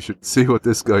 I said, you should see what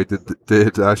this guy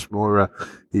did Ash Maurya.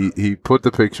 He put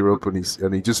the picture up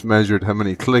and he just measured how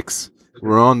many clicks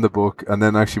were on the book, and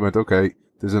then actually went, okay,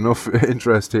 there's enough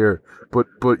interest here.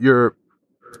 But your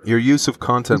use of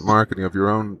content marketing, of your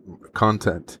own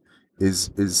content, is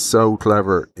so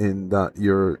clever in that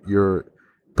you're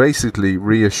basically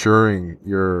reassuring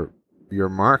your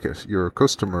market, your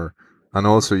customer, and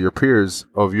also your peers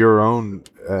of your own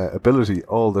ability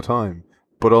all the time,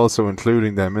 but also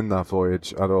including them in that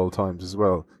voyage at all times as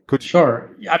well. Sure.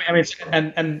 I mean,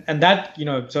 and that,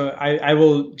 so I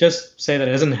will just say that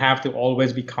it doesn't have to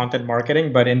always be content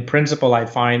marketing, but in principle, I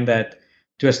find that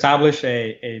to establish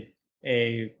a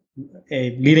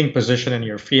leading position in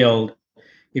your field,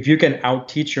 if you can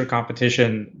out-teach your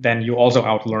competition, then you also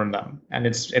outlearn them. And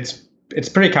it's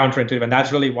pretty counterintuitive. And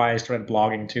that's really why I started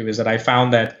blogging too, is that I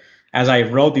found that as I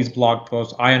wrote these blog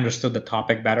posts, I understood the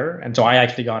topic better. And so I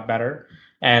actually got better.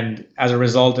 And as a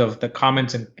result of the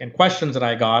comments and questions that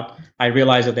I got, I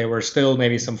realized that there were still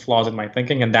maybe some flaws in my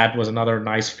thinking. And that was another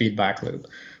nice feedback loop.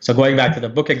 So going back to the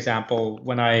book example,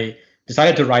 when I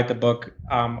decided to write the book,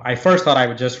 I first thought I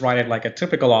would just write it like a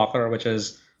typical author, which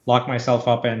is lock myself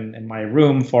up in my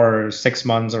room for 6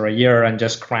 months or a year and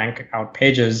just crank out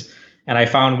pages. And I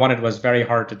found, one, it was very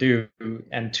hard to do.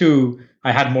 And two,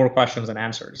 I had more questions than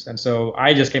answers. And so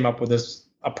I just came up with this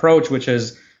approach, which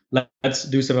is let's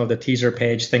do some of the teaser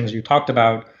page things you talked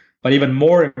about. But even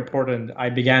more important,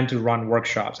 I began to run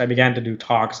workshops. I began to do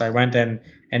talks. I went in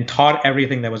and taught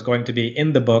everything that was going to be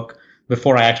in the book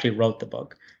before I actually wrote the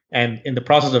book. And in the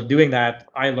process of doing that,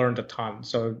 I learned a ton.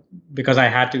 So because I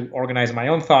had to organize my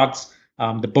own thoughts,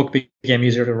 the book became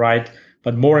easier to write.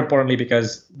 But more importantly,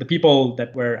 because the people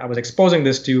that I was exposing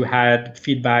this to had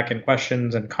feedback and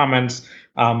questions and comments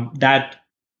that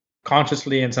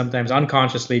consciously and sometimes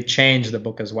unconsciously changed the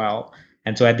book as well.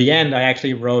 And so at the end, I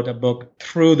actually wrote a book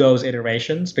through those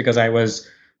iterations because I was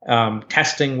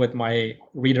testing with my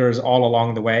readers all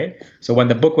along the way. So when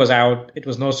the book was out, it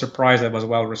was no surprise that it was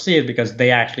well received because they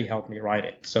actually helped me write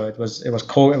it. So it was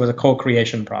a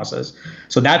co-creation process.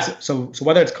 So so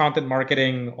whether it's content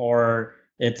marketing or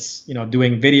it's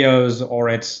doing videos or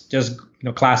it's just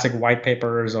classic white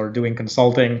papers or doing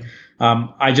consulting,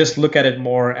 I just look at it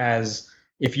more as,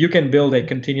 if you can build a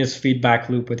continuous feedback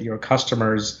loop with your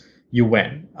customers, you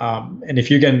win. And if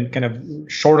you can kind of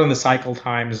shorten the cycle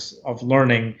times of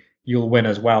learning, you'll win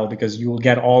as well, because you will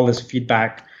get all this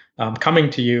feedback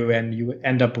coming to you, and you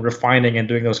end up refining and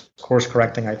doing those course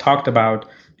correcting I talked about.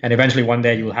 And eventually one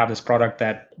day you'll have this product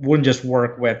that wouldn't just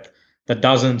work with the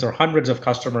dozens or hundreds of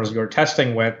customers you're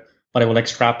testing with, but it will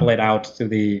extrapolate out to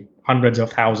the hundreds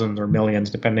of thousands or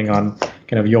millions, depending on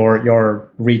kind of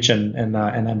your reach and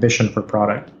ambition for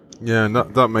product. Yeah,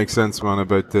 that makes sense, man,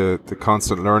 about the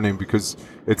constant learning, because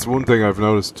it's one thing I've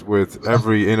noticed with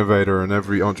every innovator and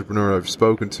every entrepreneur I've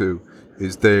spoken to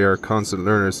is they are constant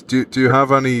learners. Do you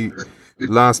have any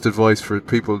last advice for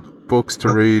people, books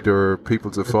to read or people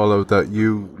to follow that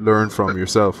you learn from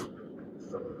yourself?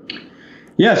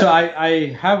 Yeah, so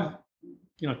I have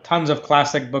tons of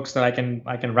classic books that I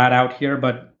can rat out here,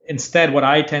 but instead what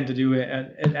I tend to do,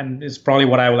 and it's probably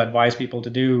what I will advise people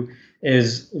to do,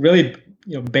 is really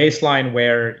baseline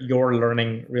where your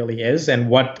learning really is,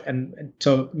 and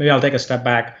so maybe I'll take a step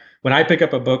back. When I pick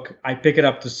up a book, I pick it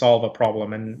up to solve a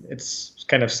problem, and it's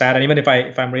kind of sad. And even if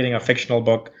I'm reading a fictional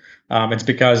book, it's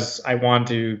because I want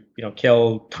to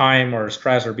kill time or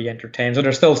stress or be entertained. So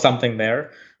there's still something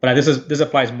there. But this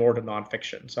applies more to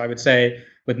nonfiction. So I would say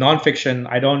with nonfiction,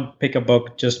 I don't pick a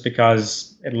book just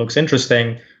because it looks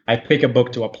interesting. I pick a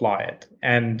book to apply it,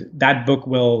 and that book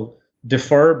will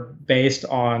differ based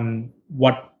on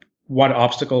what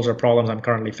obstacles or problems I'm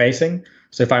currently facing.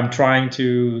 So if I'm trying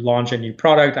to launch a new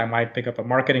product, I might pick up a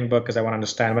marketing book because I want to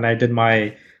understand. When I did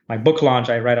my book launch,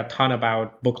 I read a ton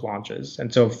about book launches.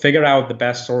 And so figure out the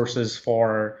best sources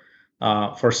for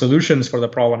solutions for the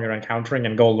problem you're encountering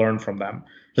and go learn from them.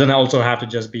 It doesn't also have to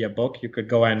just be a book. You could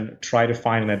go and try to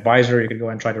find an advisor. You could go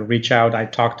and try to reach out. I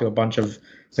talked to a bunch of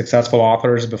successful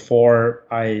authors before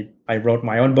I wrote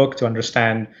my own book to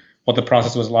understand what the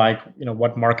process was like,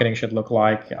 what marketing should look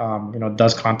like,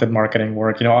 does content marketing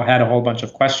work? I had a whole bunch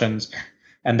of questions,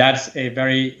 and that's a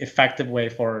very effective way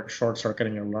for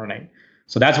short-circuiting your learning.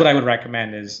 So that's what I would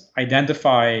recommend is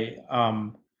identify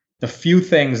the few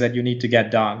things that you need to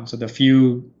get done. So the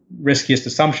few riskiest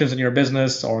assumptions in your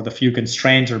business or the few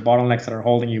constraints or bottlenecks that are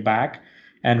holding you back,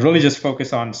 and really just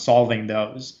focus on solving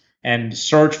those and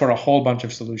search for a whole bunch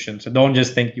of solutions. So don't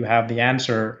just think you have the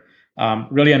answer.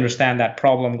 Really understand that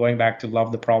problem, going back to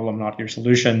love the problem, not your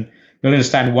solution. Really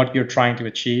understand what you're trying to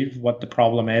achieve, what the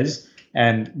problem is,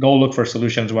 and go look for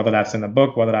solutions, whether that's in a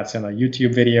book, whether that's in a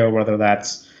YouTube video, whether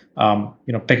that's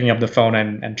picking up the phone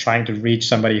and trying to reach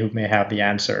somebody who may have the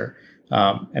answer.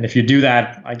 And if you do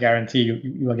that, I guarantee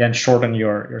you again shorten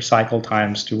your cycle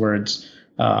times towards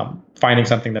finding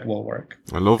something that will work.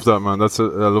 I love that, man. That's a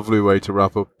lovely way to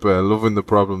wrap up. Loving the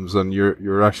problems, and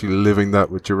you're actually living that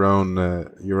with your own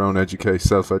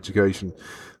self-education.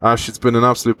 Ash, it's been an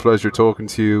absolute pleasure talking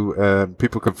to you.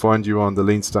 People can find you on the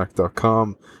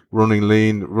LeanStack.com, Running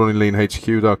Lean,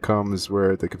 RunningLeanHQ.com is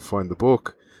where they can find the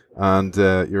book. And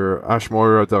your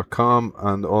AshMaurya.com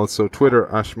and also Twitter,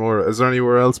 Ash Maurya. Is there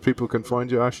anywhere else people can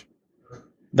find you, Ash?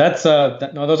 That's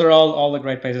no, those are all the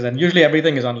great places, and usually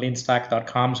everything is on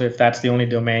LeanStack.com. So if that's the only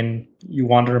domain you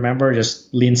want to remember,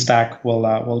 just LeanStack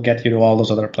will get you to all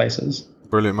those other places.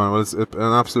 Brilliant, man. Well, it's an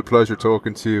absolute pleasure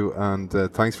talking to you, and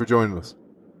thanks for joining us.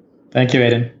 Thank you,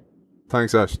 Aidan.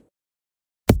 Thanks, Ash.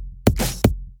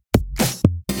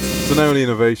 So now on the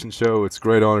Innovation Show, it's a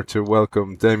great honour to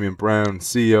welcome Damien Browne,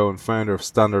 CEO and founder of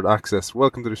Standard Access.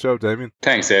 Welcome to the show, Damien.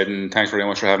 Thanks, Ed, and thanks very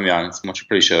much for having me on. It's much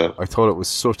appreciated. I thought it was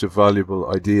such a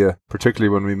valuable idea, particularly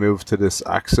when we move to this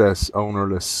access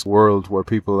ownerless world where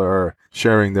people are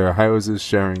sharing their houses,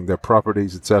 sharing their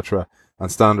properties, etc.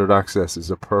 And Standard Access is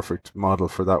a perfect model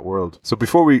for that world. So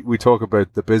before we talk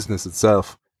about the business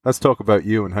itself, let's talk about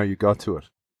you and how you got to it.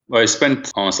 Well, I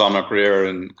spent almost all my career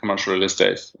in commercial real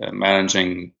estate,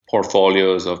 managing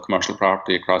portfolios of commercial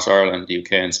property across Ireland, the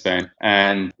UK and Spain.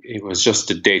 And it was just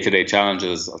the day-to-day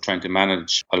challenges of trying to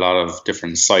manage a lot of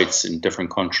different sites in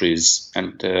different countries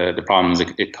and the problems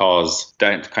it caused.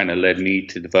 That kind of led me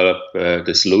to develop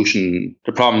the solution.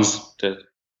 The problems that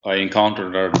I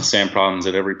encountered are the same problems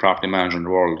that every property manager in the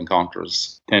world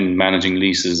encounters. And managing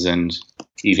leases and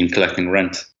even collecting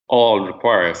rent all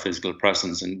require a physical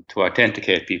presence and to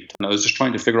authenticate people. And I was just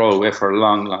trying to figure out a way for a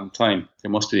long, long time.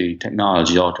 There must be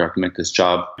technology out there to make this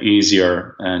job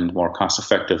easier and more cost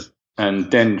effective. And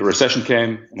then the recession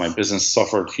came, my business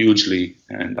suffered hugely,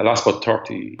 and I lost about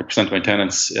 30% of my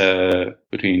tenants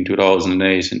between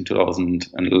 2008 and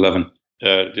 2011.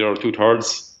 The other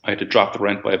 2/3, I had to drop the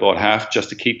rent by about half just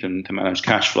to keep them to manage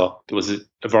cash flow. There was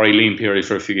a very lean period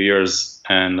for a few years,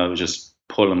 and I was just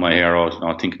pulling my hair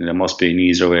out, thinking there must be an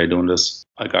easier way of doing this.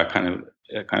 I got kind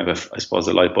of I suppose,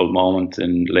 a light bulb moment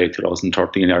in late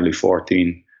 2013, early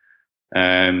 14.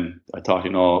 I thought,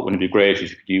 wouldn't it be great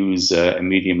if you could use a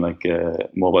medium like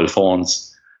mobile phones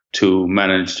to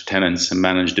manage the tenants and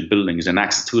manage the buildings and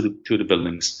access to the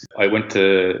buildings. I went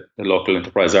to the local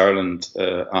Enterprise Ireland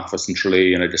office in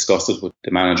Tralee, and I discussed it with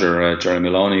the manager, Jerry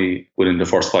Maloney. Within the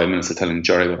first 5 minutes of telling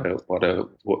Jerry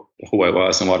who I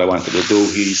was and what I wanted to do,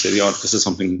 he said, this is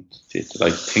something that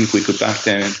I think we could back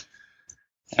down.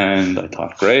 And I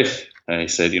thought, great. I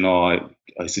said,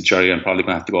 I said, Jerry, I'm probably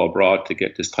going to have to go abroad to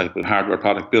get this type of hardware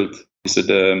product built. He said,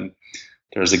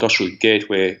 there's an industrial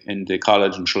gateway in the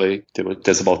college in Tralee.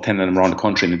 There's about 10 of them around the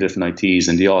country in the different ITs,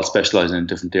 and they all specialise in a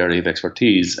different area of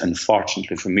expertise. And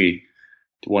fortunately for me,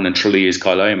 the one in Tralee is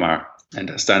called IMAR, and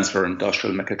that stands for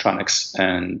Industrial Mechatronics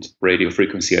and Radio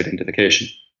Frequency Identification.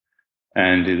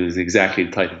 And it was exactly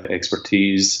the type of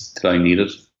expertise that I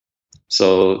needed.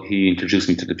 So he introduced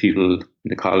me to the people in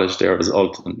the college there. It was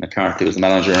Ultimate McCarthy was the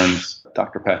manager, and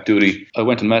Dr. Pat Doody. I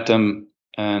went and met them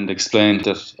and explained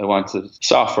that I wanted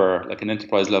software, like an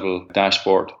enterprise level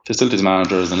dashboard. Facilities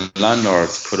managers and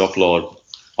landlords could upload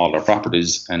all their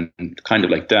properties, and kind of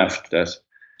like that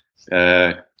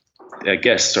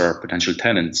guests or potential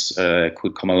tenants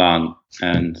could come along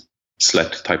and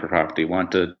select the type of property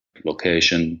wanted,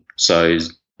 location, size,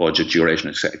 budget, duration,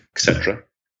 etc.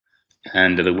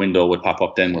 And the window would pop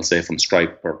up then, we'll say from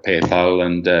Stripe or PayPal,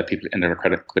 and people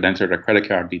could enter their credit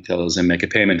card details and make a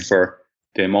payment for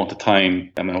the amount of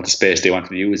time, the amount of space they wanted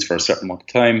to use for a certain amount of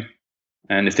time.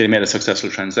 And if they made a successful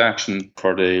transaction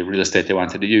for the real estate they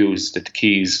wanted to use, that the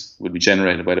keys would be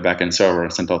generated by the back-end server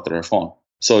and sent out to their phone.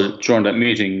 So during that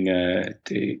meeting,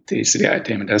 they said, yeah,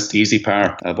 Damien, that's the easy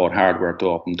part about hardware to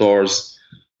open doors.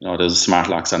 There's smart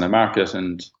locks on the market,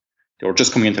 and they were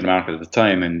just coming into the market at the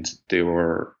time, and they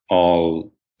were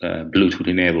all Bluetooth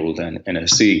enabled and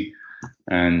NFC.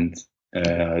 And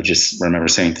I just remember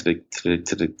saying to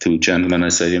the two gentlemen, I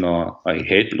said, I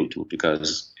hate Bluetooth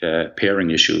because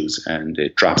pairing issues, and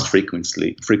it drops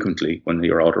frequently when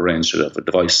you're out of range of a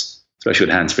device, especially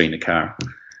with hands-free in the car.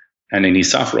 And they need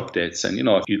software updates. And,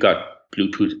 you got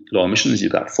Bluetooth low emissions, you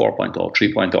got 4.0,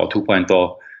 3.0,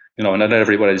 2.0. Not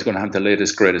everybody's going to have the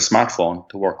latest, greatest smartphone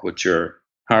to work with your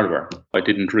hardware. I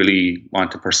didn't really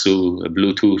want to pursue a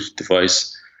Bluetooth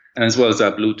device. And as well as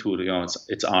that, Bluetooth,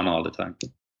 it's on all the time.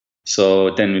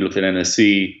 So then we looked at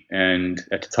NFC, and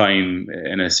at the time,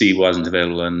 NFC wasn't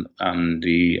available on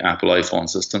the Apple iPhone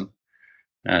system.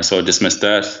 So I dismissed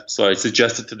that. So I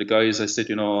suggested to the guys, I said,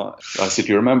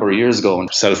 you remember years ago when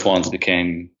cell phones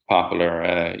became popular,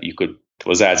 there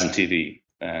was ads on TV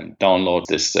and download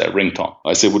this ringtone.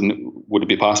 I said, would it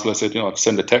be possible? I said,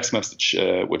 send a text message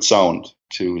with sound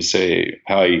to say,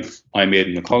 hi, I'm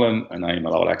Aidan McCullen and I'm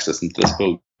allowed access into this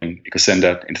building. You could send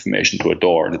that information to a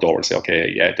door, and the door would say,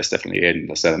 okay, yeah, that's definitely Aidan,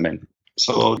 let's let him in.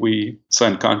 So we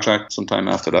signed a contract sometime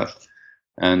after that,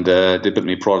 and they built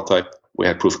me a prototype. We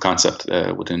had proof of concept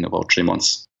within about 3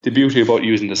 months. The beauty about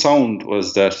using the sound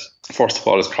was that, first of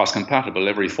all, it's cross-compatible.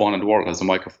 Every phone in the world has a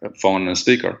microphone and a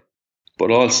speaker.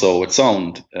 But also, with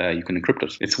sound, you can encrypt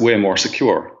it. It's way more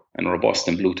secure and robust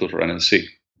than Bluetooth or NFC.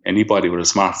 Anybody with a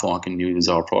smartphone can use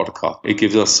our protocol. It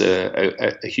gives us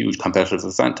a huge competitive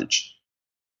advantage.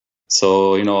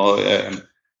 So,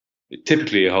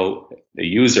 typically how a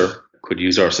user could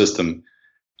use our system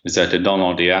is that they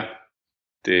download the app.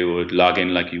 They would log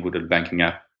in like you would a banking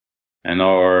app. And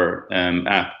our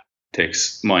app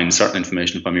mines certain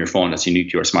information from your phone that's unique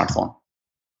to your smartphone.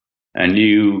 And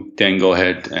you then go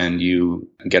ahead and you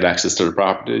get access to the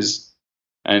properties.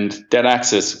 And that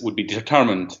access would be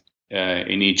determined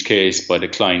in each case by the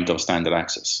client of standard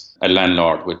access. A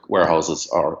landlord with warehouses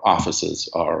or offices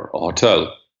or a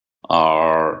hotel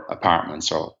or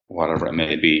apartments or whatever it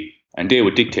may be. And they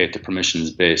would dictate the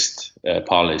permissions-based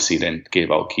policy then to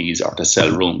give out keys or to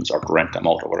sell rooms or to rent them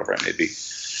out or whatever it may be.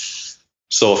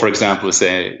 So, for example,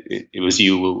 say it was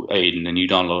you, Aidan, and you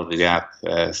downloaded the app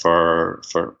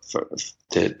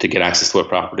to get access to a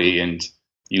property, and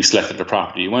you selected the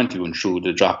property you went to, and through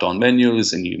the drop-down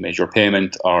menus, and you made your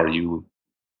payment, or you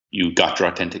got your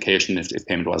authentication if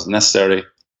payment wasn't necessary,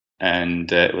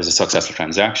 and it was a successful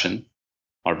transaction.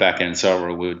 Our back-end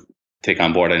server would take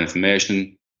on board that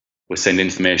information, would send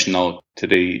information out to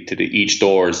the each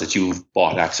doors that you've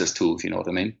bought access to, if you know what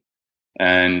I mean.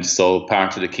 And so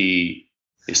part of the key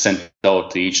is sent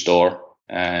out to each door,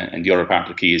 and the other part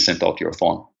of the key is sent out to your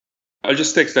phone. I'll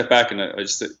just take a step back, and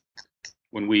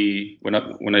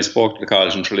when I spoke to the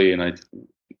college in Tralee, and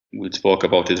we spoke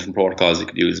about the different protocols they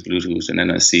could use, Bluetooth and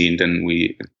NFC, and then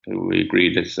we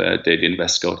agreed that they'd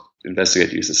investigate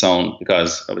the use of sound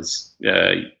because of its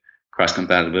cross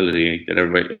compatibility, that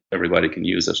everybody can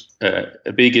use it.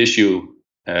 A big issue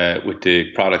with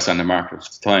the products on the market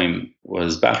at the time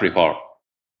was battery power.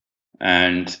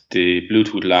 And the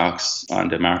Bluetooth locks on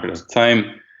the market at the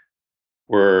time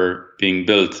were being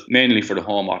built mainly for the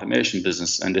home automation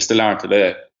business, and they still are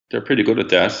today. They're pretty good at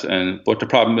that. But the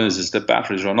problem is that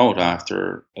batteries run out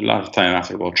after a lot of time,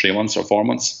 after about 3 months or 4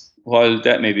 months. While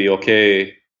that may be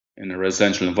okay in a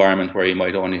residential environment where you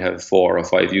might only have 4 or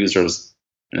 5 users,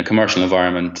 in a commercial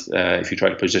environment, if you try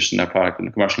to position that product in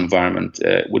a commercial environment,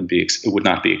 it would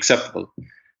not be acceptable,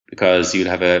 because you'd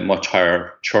have a much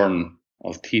higher churn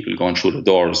of people going through the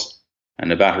doors, and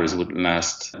the batteries wouldn't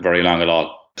last very long at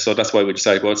all. So that's why we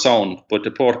decided to go with sound. But the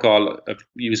protocol of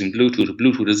using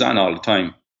Bluetooth is on all the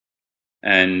time.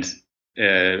 And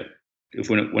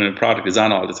when a product is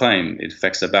on all the time, it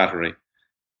affects the battery.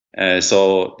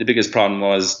 So the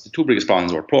two biggest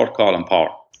problems were protocol and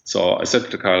power. So I said to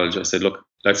the college, I said, look,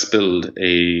 let's build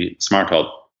a smart hub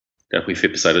that we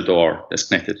fit beside a door that's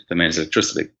connected to the mains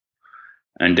electricity.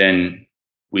 And then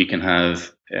we can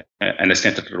have, and it's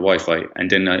connected to the Wi-Fi, and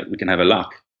then we can have a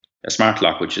smart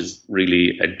lock, which is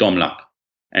really a dumb lock,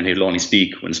 and it'll only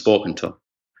speak when spoken to.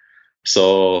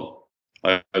 So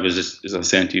I was just, as I was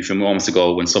saying to you a few moments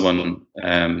ago, when someone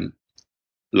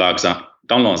downloads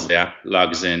the app,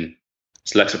 logs in,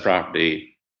 selects a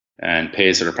property, and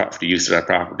pays for the use of that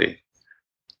property,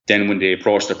 then when they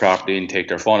approach the property and take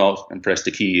their phone out and press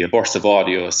the key, a burst of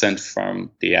audio is sent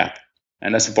from the app,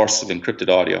 and that's a burst of encrypted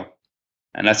audio.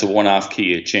 And that's a one-off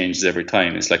key. It changes every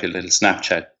time. It's like a little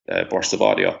Snapchat burst of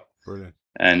audio. Brilliant.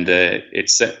 And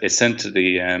it's sent to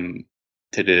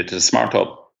the smart hub,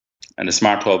 and the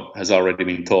smart hub has already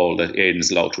been told that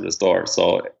Aidan's allowed through this door.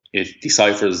 So it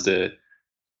deciphers the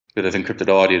bit of encrypted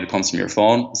audio that comes from your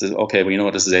phone. It says, okay, we know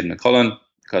this is Aidan McCullen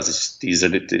because these are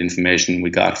the information we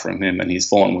got from him and his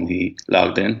phone when he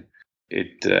logged in.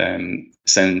 It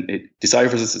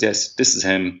deciphers it, says, yes, this is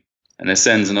him, and it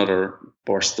sends another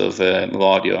burst of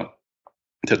audio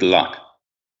to the lock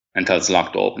until it's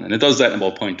locked open. And it does that in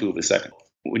about 0.2 of a second.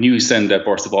 When you send that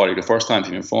burst of audio the first time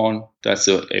from your phone, that's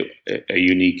a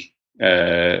unique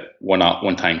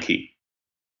one-time key.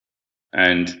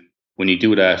 And when you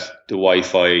do that, the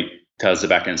Wi-Fi tells the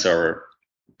backend server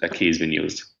that key has been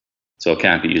used. So it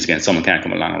can't be used again. Someone can't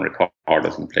come along and record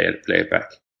it and play it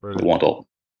back. Brilliant. It won't open.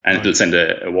 And it'll send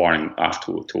a warning off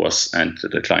to us and to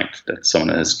the client that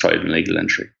someone has tried an illegal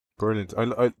entry. Brilliant.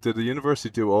 Did the university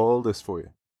do all this for you?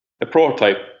 A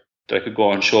prototype that I could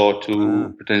go and show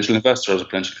to potential investors or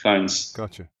potential clients.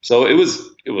 Gotcha. So it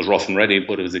was rough and ready,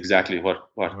 but it was exactly what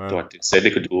they said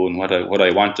they could do and what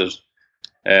I wanted.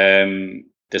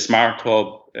 The smart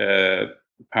hub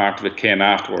part of it came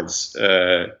afterwards.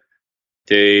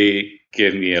 They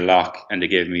gave me a lock and they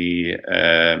gave me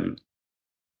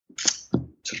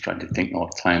just trying to think now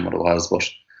at the time what it was, but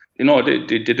they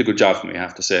did a good job for me, I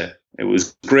have to say. It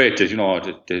was great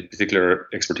that the particular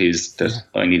expertise that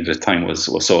I needed at the time was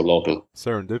so local.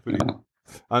 Serendipity.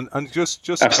 And just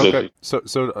absolutely. Okay,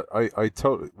 so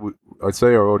I'd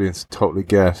say our audience totally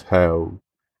get how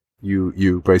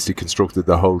you basically constructed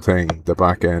the whole thing, the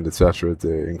back end, etc., the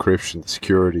encryption, the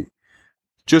security.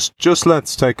 Just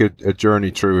let's take a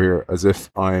journey through here as if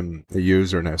I'm a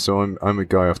user now. So I'm a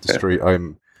guy off the street.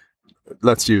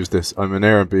 Let's use this. I'm an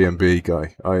Airbnb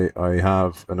guy. I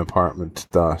have an apartment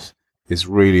that is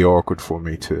really awkward for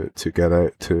me to get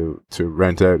out to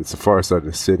rent out. It's the far side of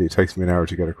the city. It takes me an hour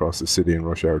to get across the city in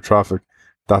rush hour traffic.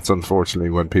 That's unfortunately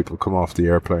when people come off the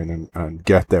airplane and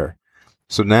get there.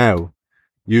 So now,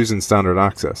 using standard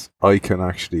access, I can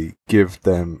actually give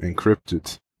them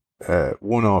encrypted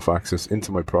one-off access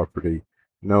into my property.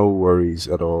 No worries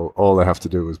at all. All I have to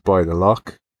do is buy the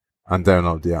lock and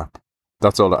download the app.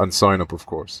 That's all, and sign up, of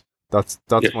course. That's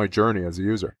my journey as a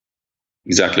user.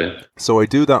 Exactly. So I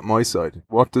do that my side.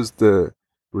 What does the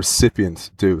recipient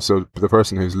do? So the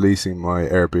person who's leasing my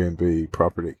Airbnb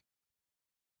property.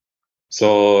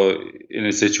 So in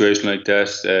a situation like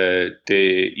that,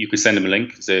 you could send them a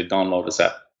link, say download this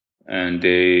app, and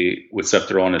they would set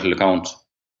their own little account.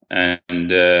 And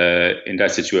in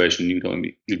that situation,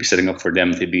 you'd be setting up for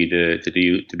them to be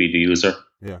the user.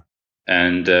 Yeah.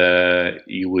 And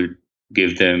you would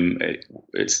give them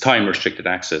it's time restricted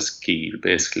access key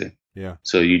basically. Yeah.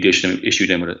 So you issue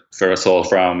them with it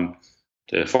from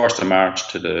the 1st of March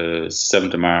to the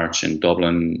 7th of March in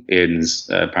Dublin. Aidan's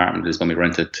apartment is going to be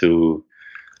rented to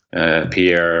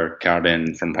Pierre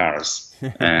Cardin from Paris,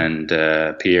 and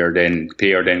Pierre then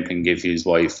can give his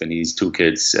wife and his 2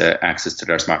 kids access to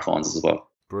their smartphones as well.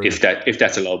 Brilliant. If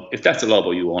that's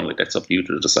allowable, you only, that's up to you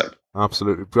to decide.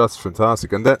 Absolutely, that's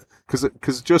fantastic, and that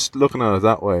because just looking at it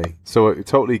that way, so I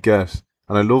totally get,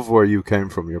 and I love where you came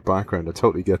from, your background. I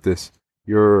totally get this.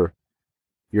 Your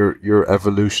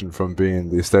evolution from being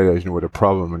the estate agent with a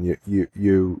problem, and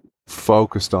you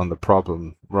focused on the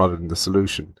problem rather than the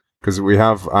solution. Because we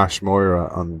have Ash Maurya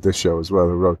on this show as well,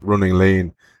 who wrote Running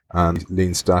Lean and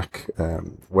LeanStack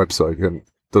website and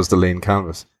does the Lean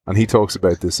Canvas, and he talks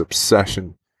about this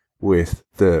obsession with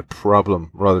the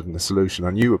problem rather than the solution,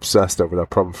 and you obsessed over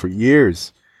that problem for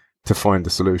years to find the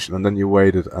solution, and then you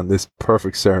waited, and this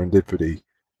perfect serendipity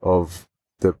of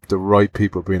the right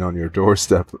people being on your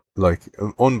doorstep, like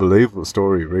an unbelievable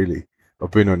story really, of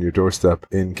being on your doorstep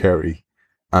in Kerry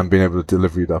and being able to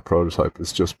deliver you that prototype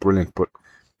is just brilliant. But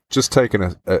just taking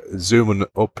a zooming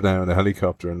up now in a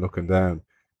helicopter and looking down,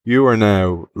 you are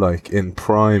now like in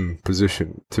prime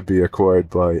position to be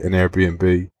acquired by an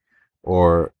Airbnb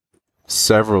or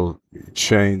several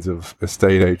chains of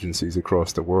estate agencies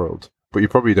across the world. But you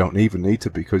probably don't even need to,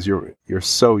 because you're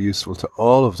so useful to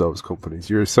all of those companies.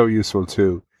 You're so useful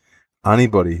to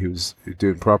anybody who's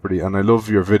doing property. And I love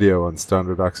your video on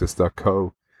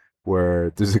standardaccess.co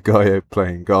where there's a guy out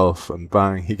playing golf and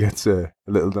bang, he gets a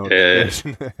little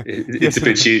notification. It's a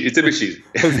bit cheesy.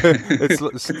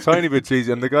 It's a tiny bit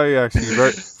cheesy. And the guy actually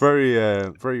is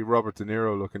very Robert De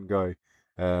Niro looking guy.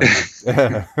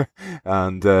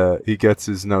 And he gets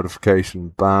his notification,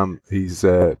 bam, he's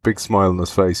big smile on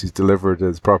his face, he's delivered,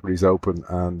 his property's open,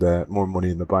 and more money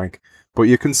in the bank. But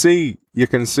you can see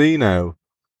now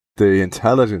the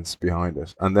intelligence behind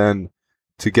it, and then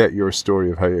to get your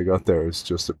story of how you got there is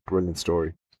just a brilliant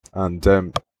story. And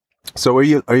so are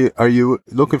you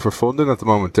looking for funding at the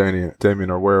moment,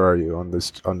 Damien, or where are you on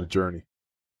the journey?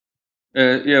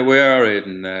 Yeah, we are,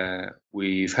 Aidan.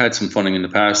 We've had some funding in the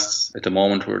past. At the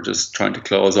moment, we're just trying to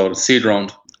close out a seed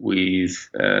round. We've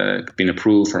been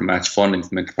approved for match funding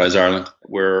from Enterprise Ireland.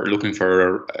 We're looking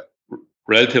for a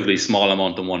relatively small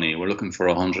amount of money. We're looking for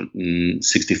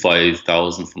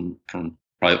 165,000 from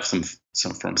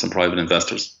some private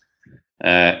investors,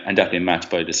 and that being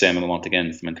matched by the same amount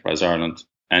again from Enterprise Ireland.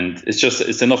 And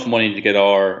it's enough money to get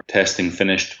our testing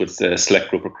finished with a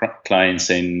select group of clients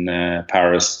in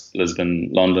Paris, Lisbon,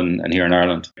 London, and here in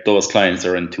Ireland. Those clients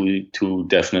are in two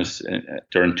definite.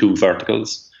 They're in two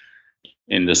verticals,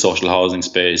 in the social housing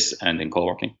space and in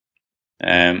co-working.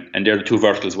 And they're the two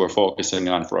verticals we're focusing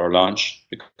on for our launch,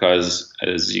 because,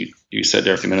 as you said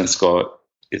there a few minutes ago,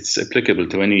 it's applicable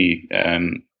to any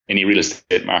real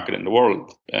estate market in the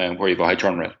world where you have a high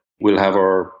turn rate. We'll have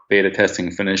our beta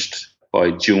testing finished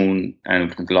by June, and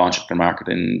we can launch it to the market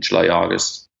in July,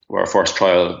 August, where our first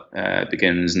trial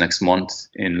begins next month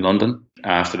in London.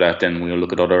 After that, then we'll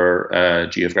look at other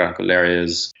geographical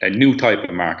areas. A new type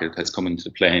of market has come into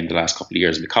play in the last couple of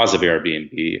years because of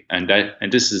Airbnb, and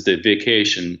this is the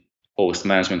vacation host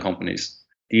management companies.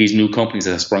 These new companies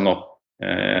that have sprung up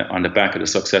on the back of the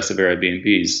success of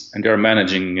Airbnbs, and they're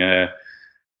managing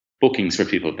bookings for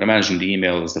people. They're managing the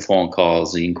emails, the phone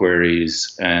calls, the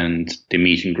inquiries, and the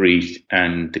meet and greet,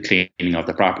 and the cleaning of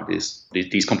the properties.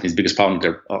 These companies' biggest problem,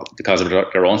 because of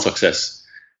their own success,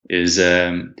 is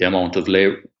the amount of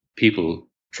people,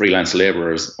 freelance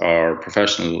laborers or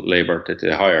professional labor that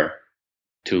they hire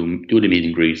to do the meet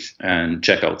and greet and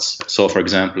checkouts. So, for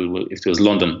example, if it was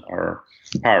London or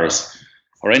Paris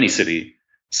or any city,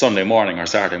 Sunday morning or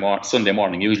Sunday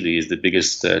morning usually is the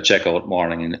biggest checkout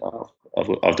morning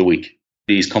of the week.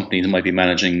 These companies might be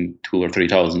managing 2,000 or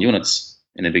 3,000 units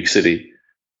in a big city,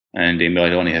 and they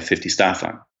might only have 50 staff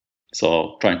on.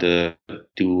 So trying to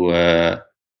do a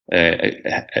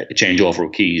changeover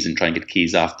of keys and try and get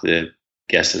keys off the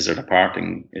guests as they're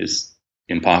departing is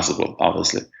impossible,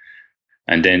 obviously.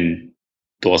 And then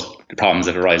the problems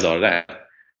that arise out of that,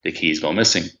 the keys go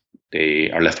missing.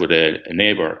 They are left with a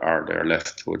neighbour, or they're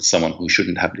left with someone who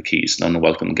shouldn't have the keys, an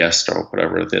unwelcome guest or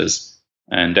whatever it is.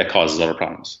 And that causes other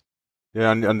problems.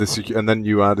 Yeah, and then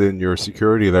you add in your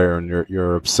security layer and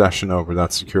your obsession over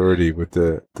that security with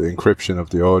the encryption of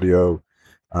the audio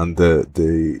and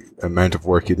the amount of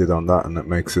work you did on that, and it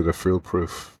makes it a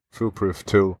foolproof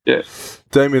tool. Yeah.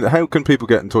 Damien, how can people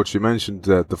get in touch? You mentioned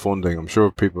the funding. I'm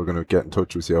sure people are going to get in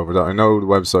touch with you over that. I know the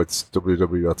website's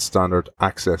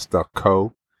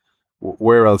www.standardaccess.co.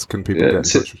 Where else can people get in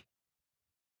touch with?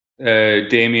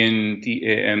 Damien,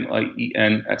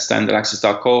 Damien at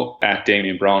standardaccess.co, at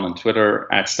Damien Browne on Twitter,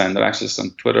 at standardaccess on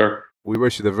Twitter. We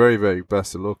wish you the very, very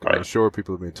best of luck. Right. I'm sure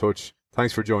people will be in touch.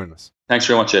 Thanks for joining us. Thanks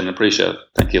very much, Ed. Appreciate it.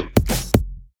 Thank you.